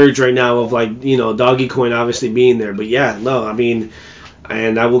surge right now of like Doggy Coin obviously being there. But yeah, no, I mean.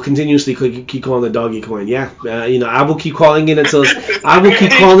 And I will continuously keep calling the doggy coin. Yeah, I will keep calling it until I will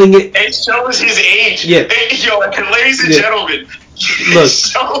keep calling it. It shows his age. Yeah, ladies and gentlemen, look, it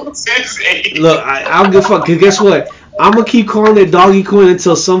shows his age. Look, I'll give fuck. Cause guess what? I'm gonna keep calling it doggy coin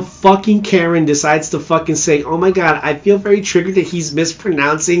until some fucking Karen decides to fucking say, "Oh my god, I feel very triggered that he's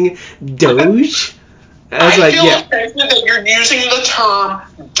mispronouncing Doge." I feel offended that you're using the term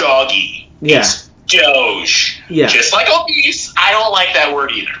doggy. Yeah. It's Doge. Yeah. Just like obese, I don't like that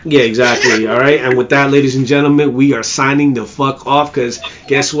word either. Yeah, exactly. All right. And with that, ladies and gentlemen, we are signing the fuck off because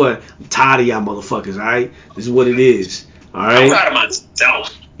guess what? I'm tired of y'all motherfuckers, all right? This is what it is. All right? I'm proud of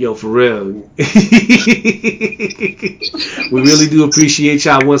myself. Yo, for real. We really do appreciate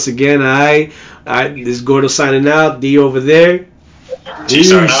y'all once again, all right? All right, this is Gordo signing out. D over there. G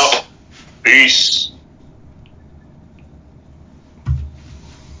signing out. Peace.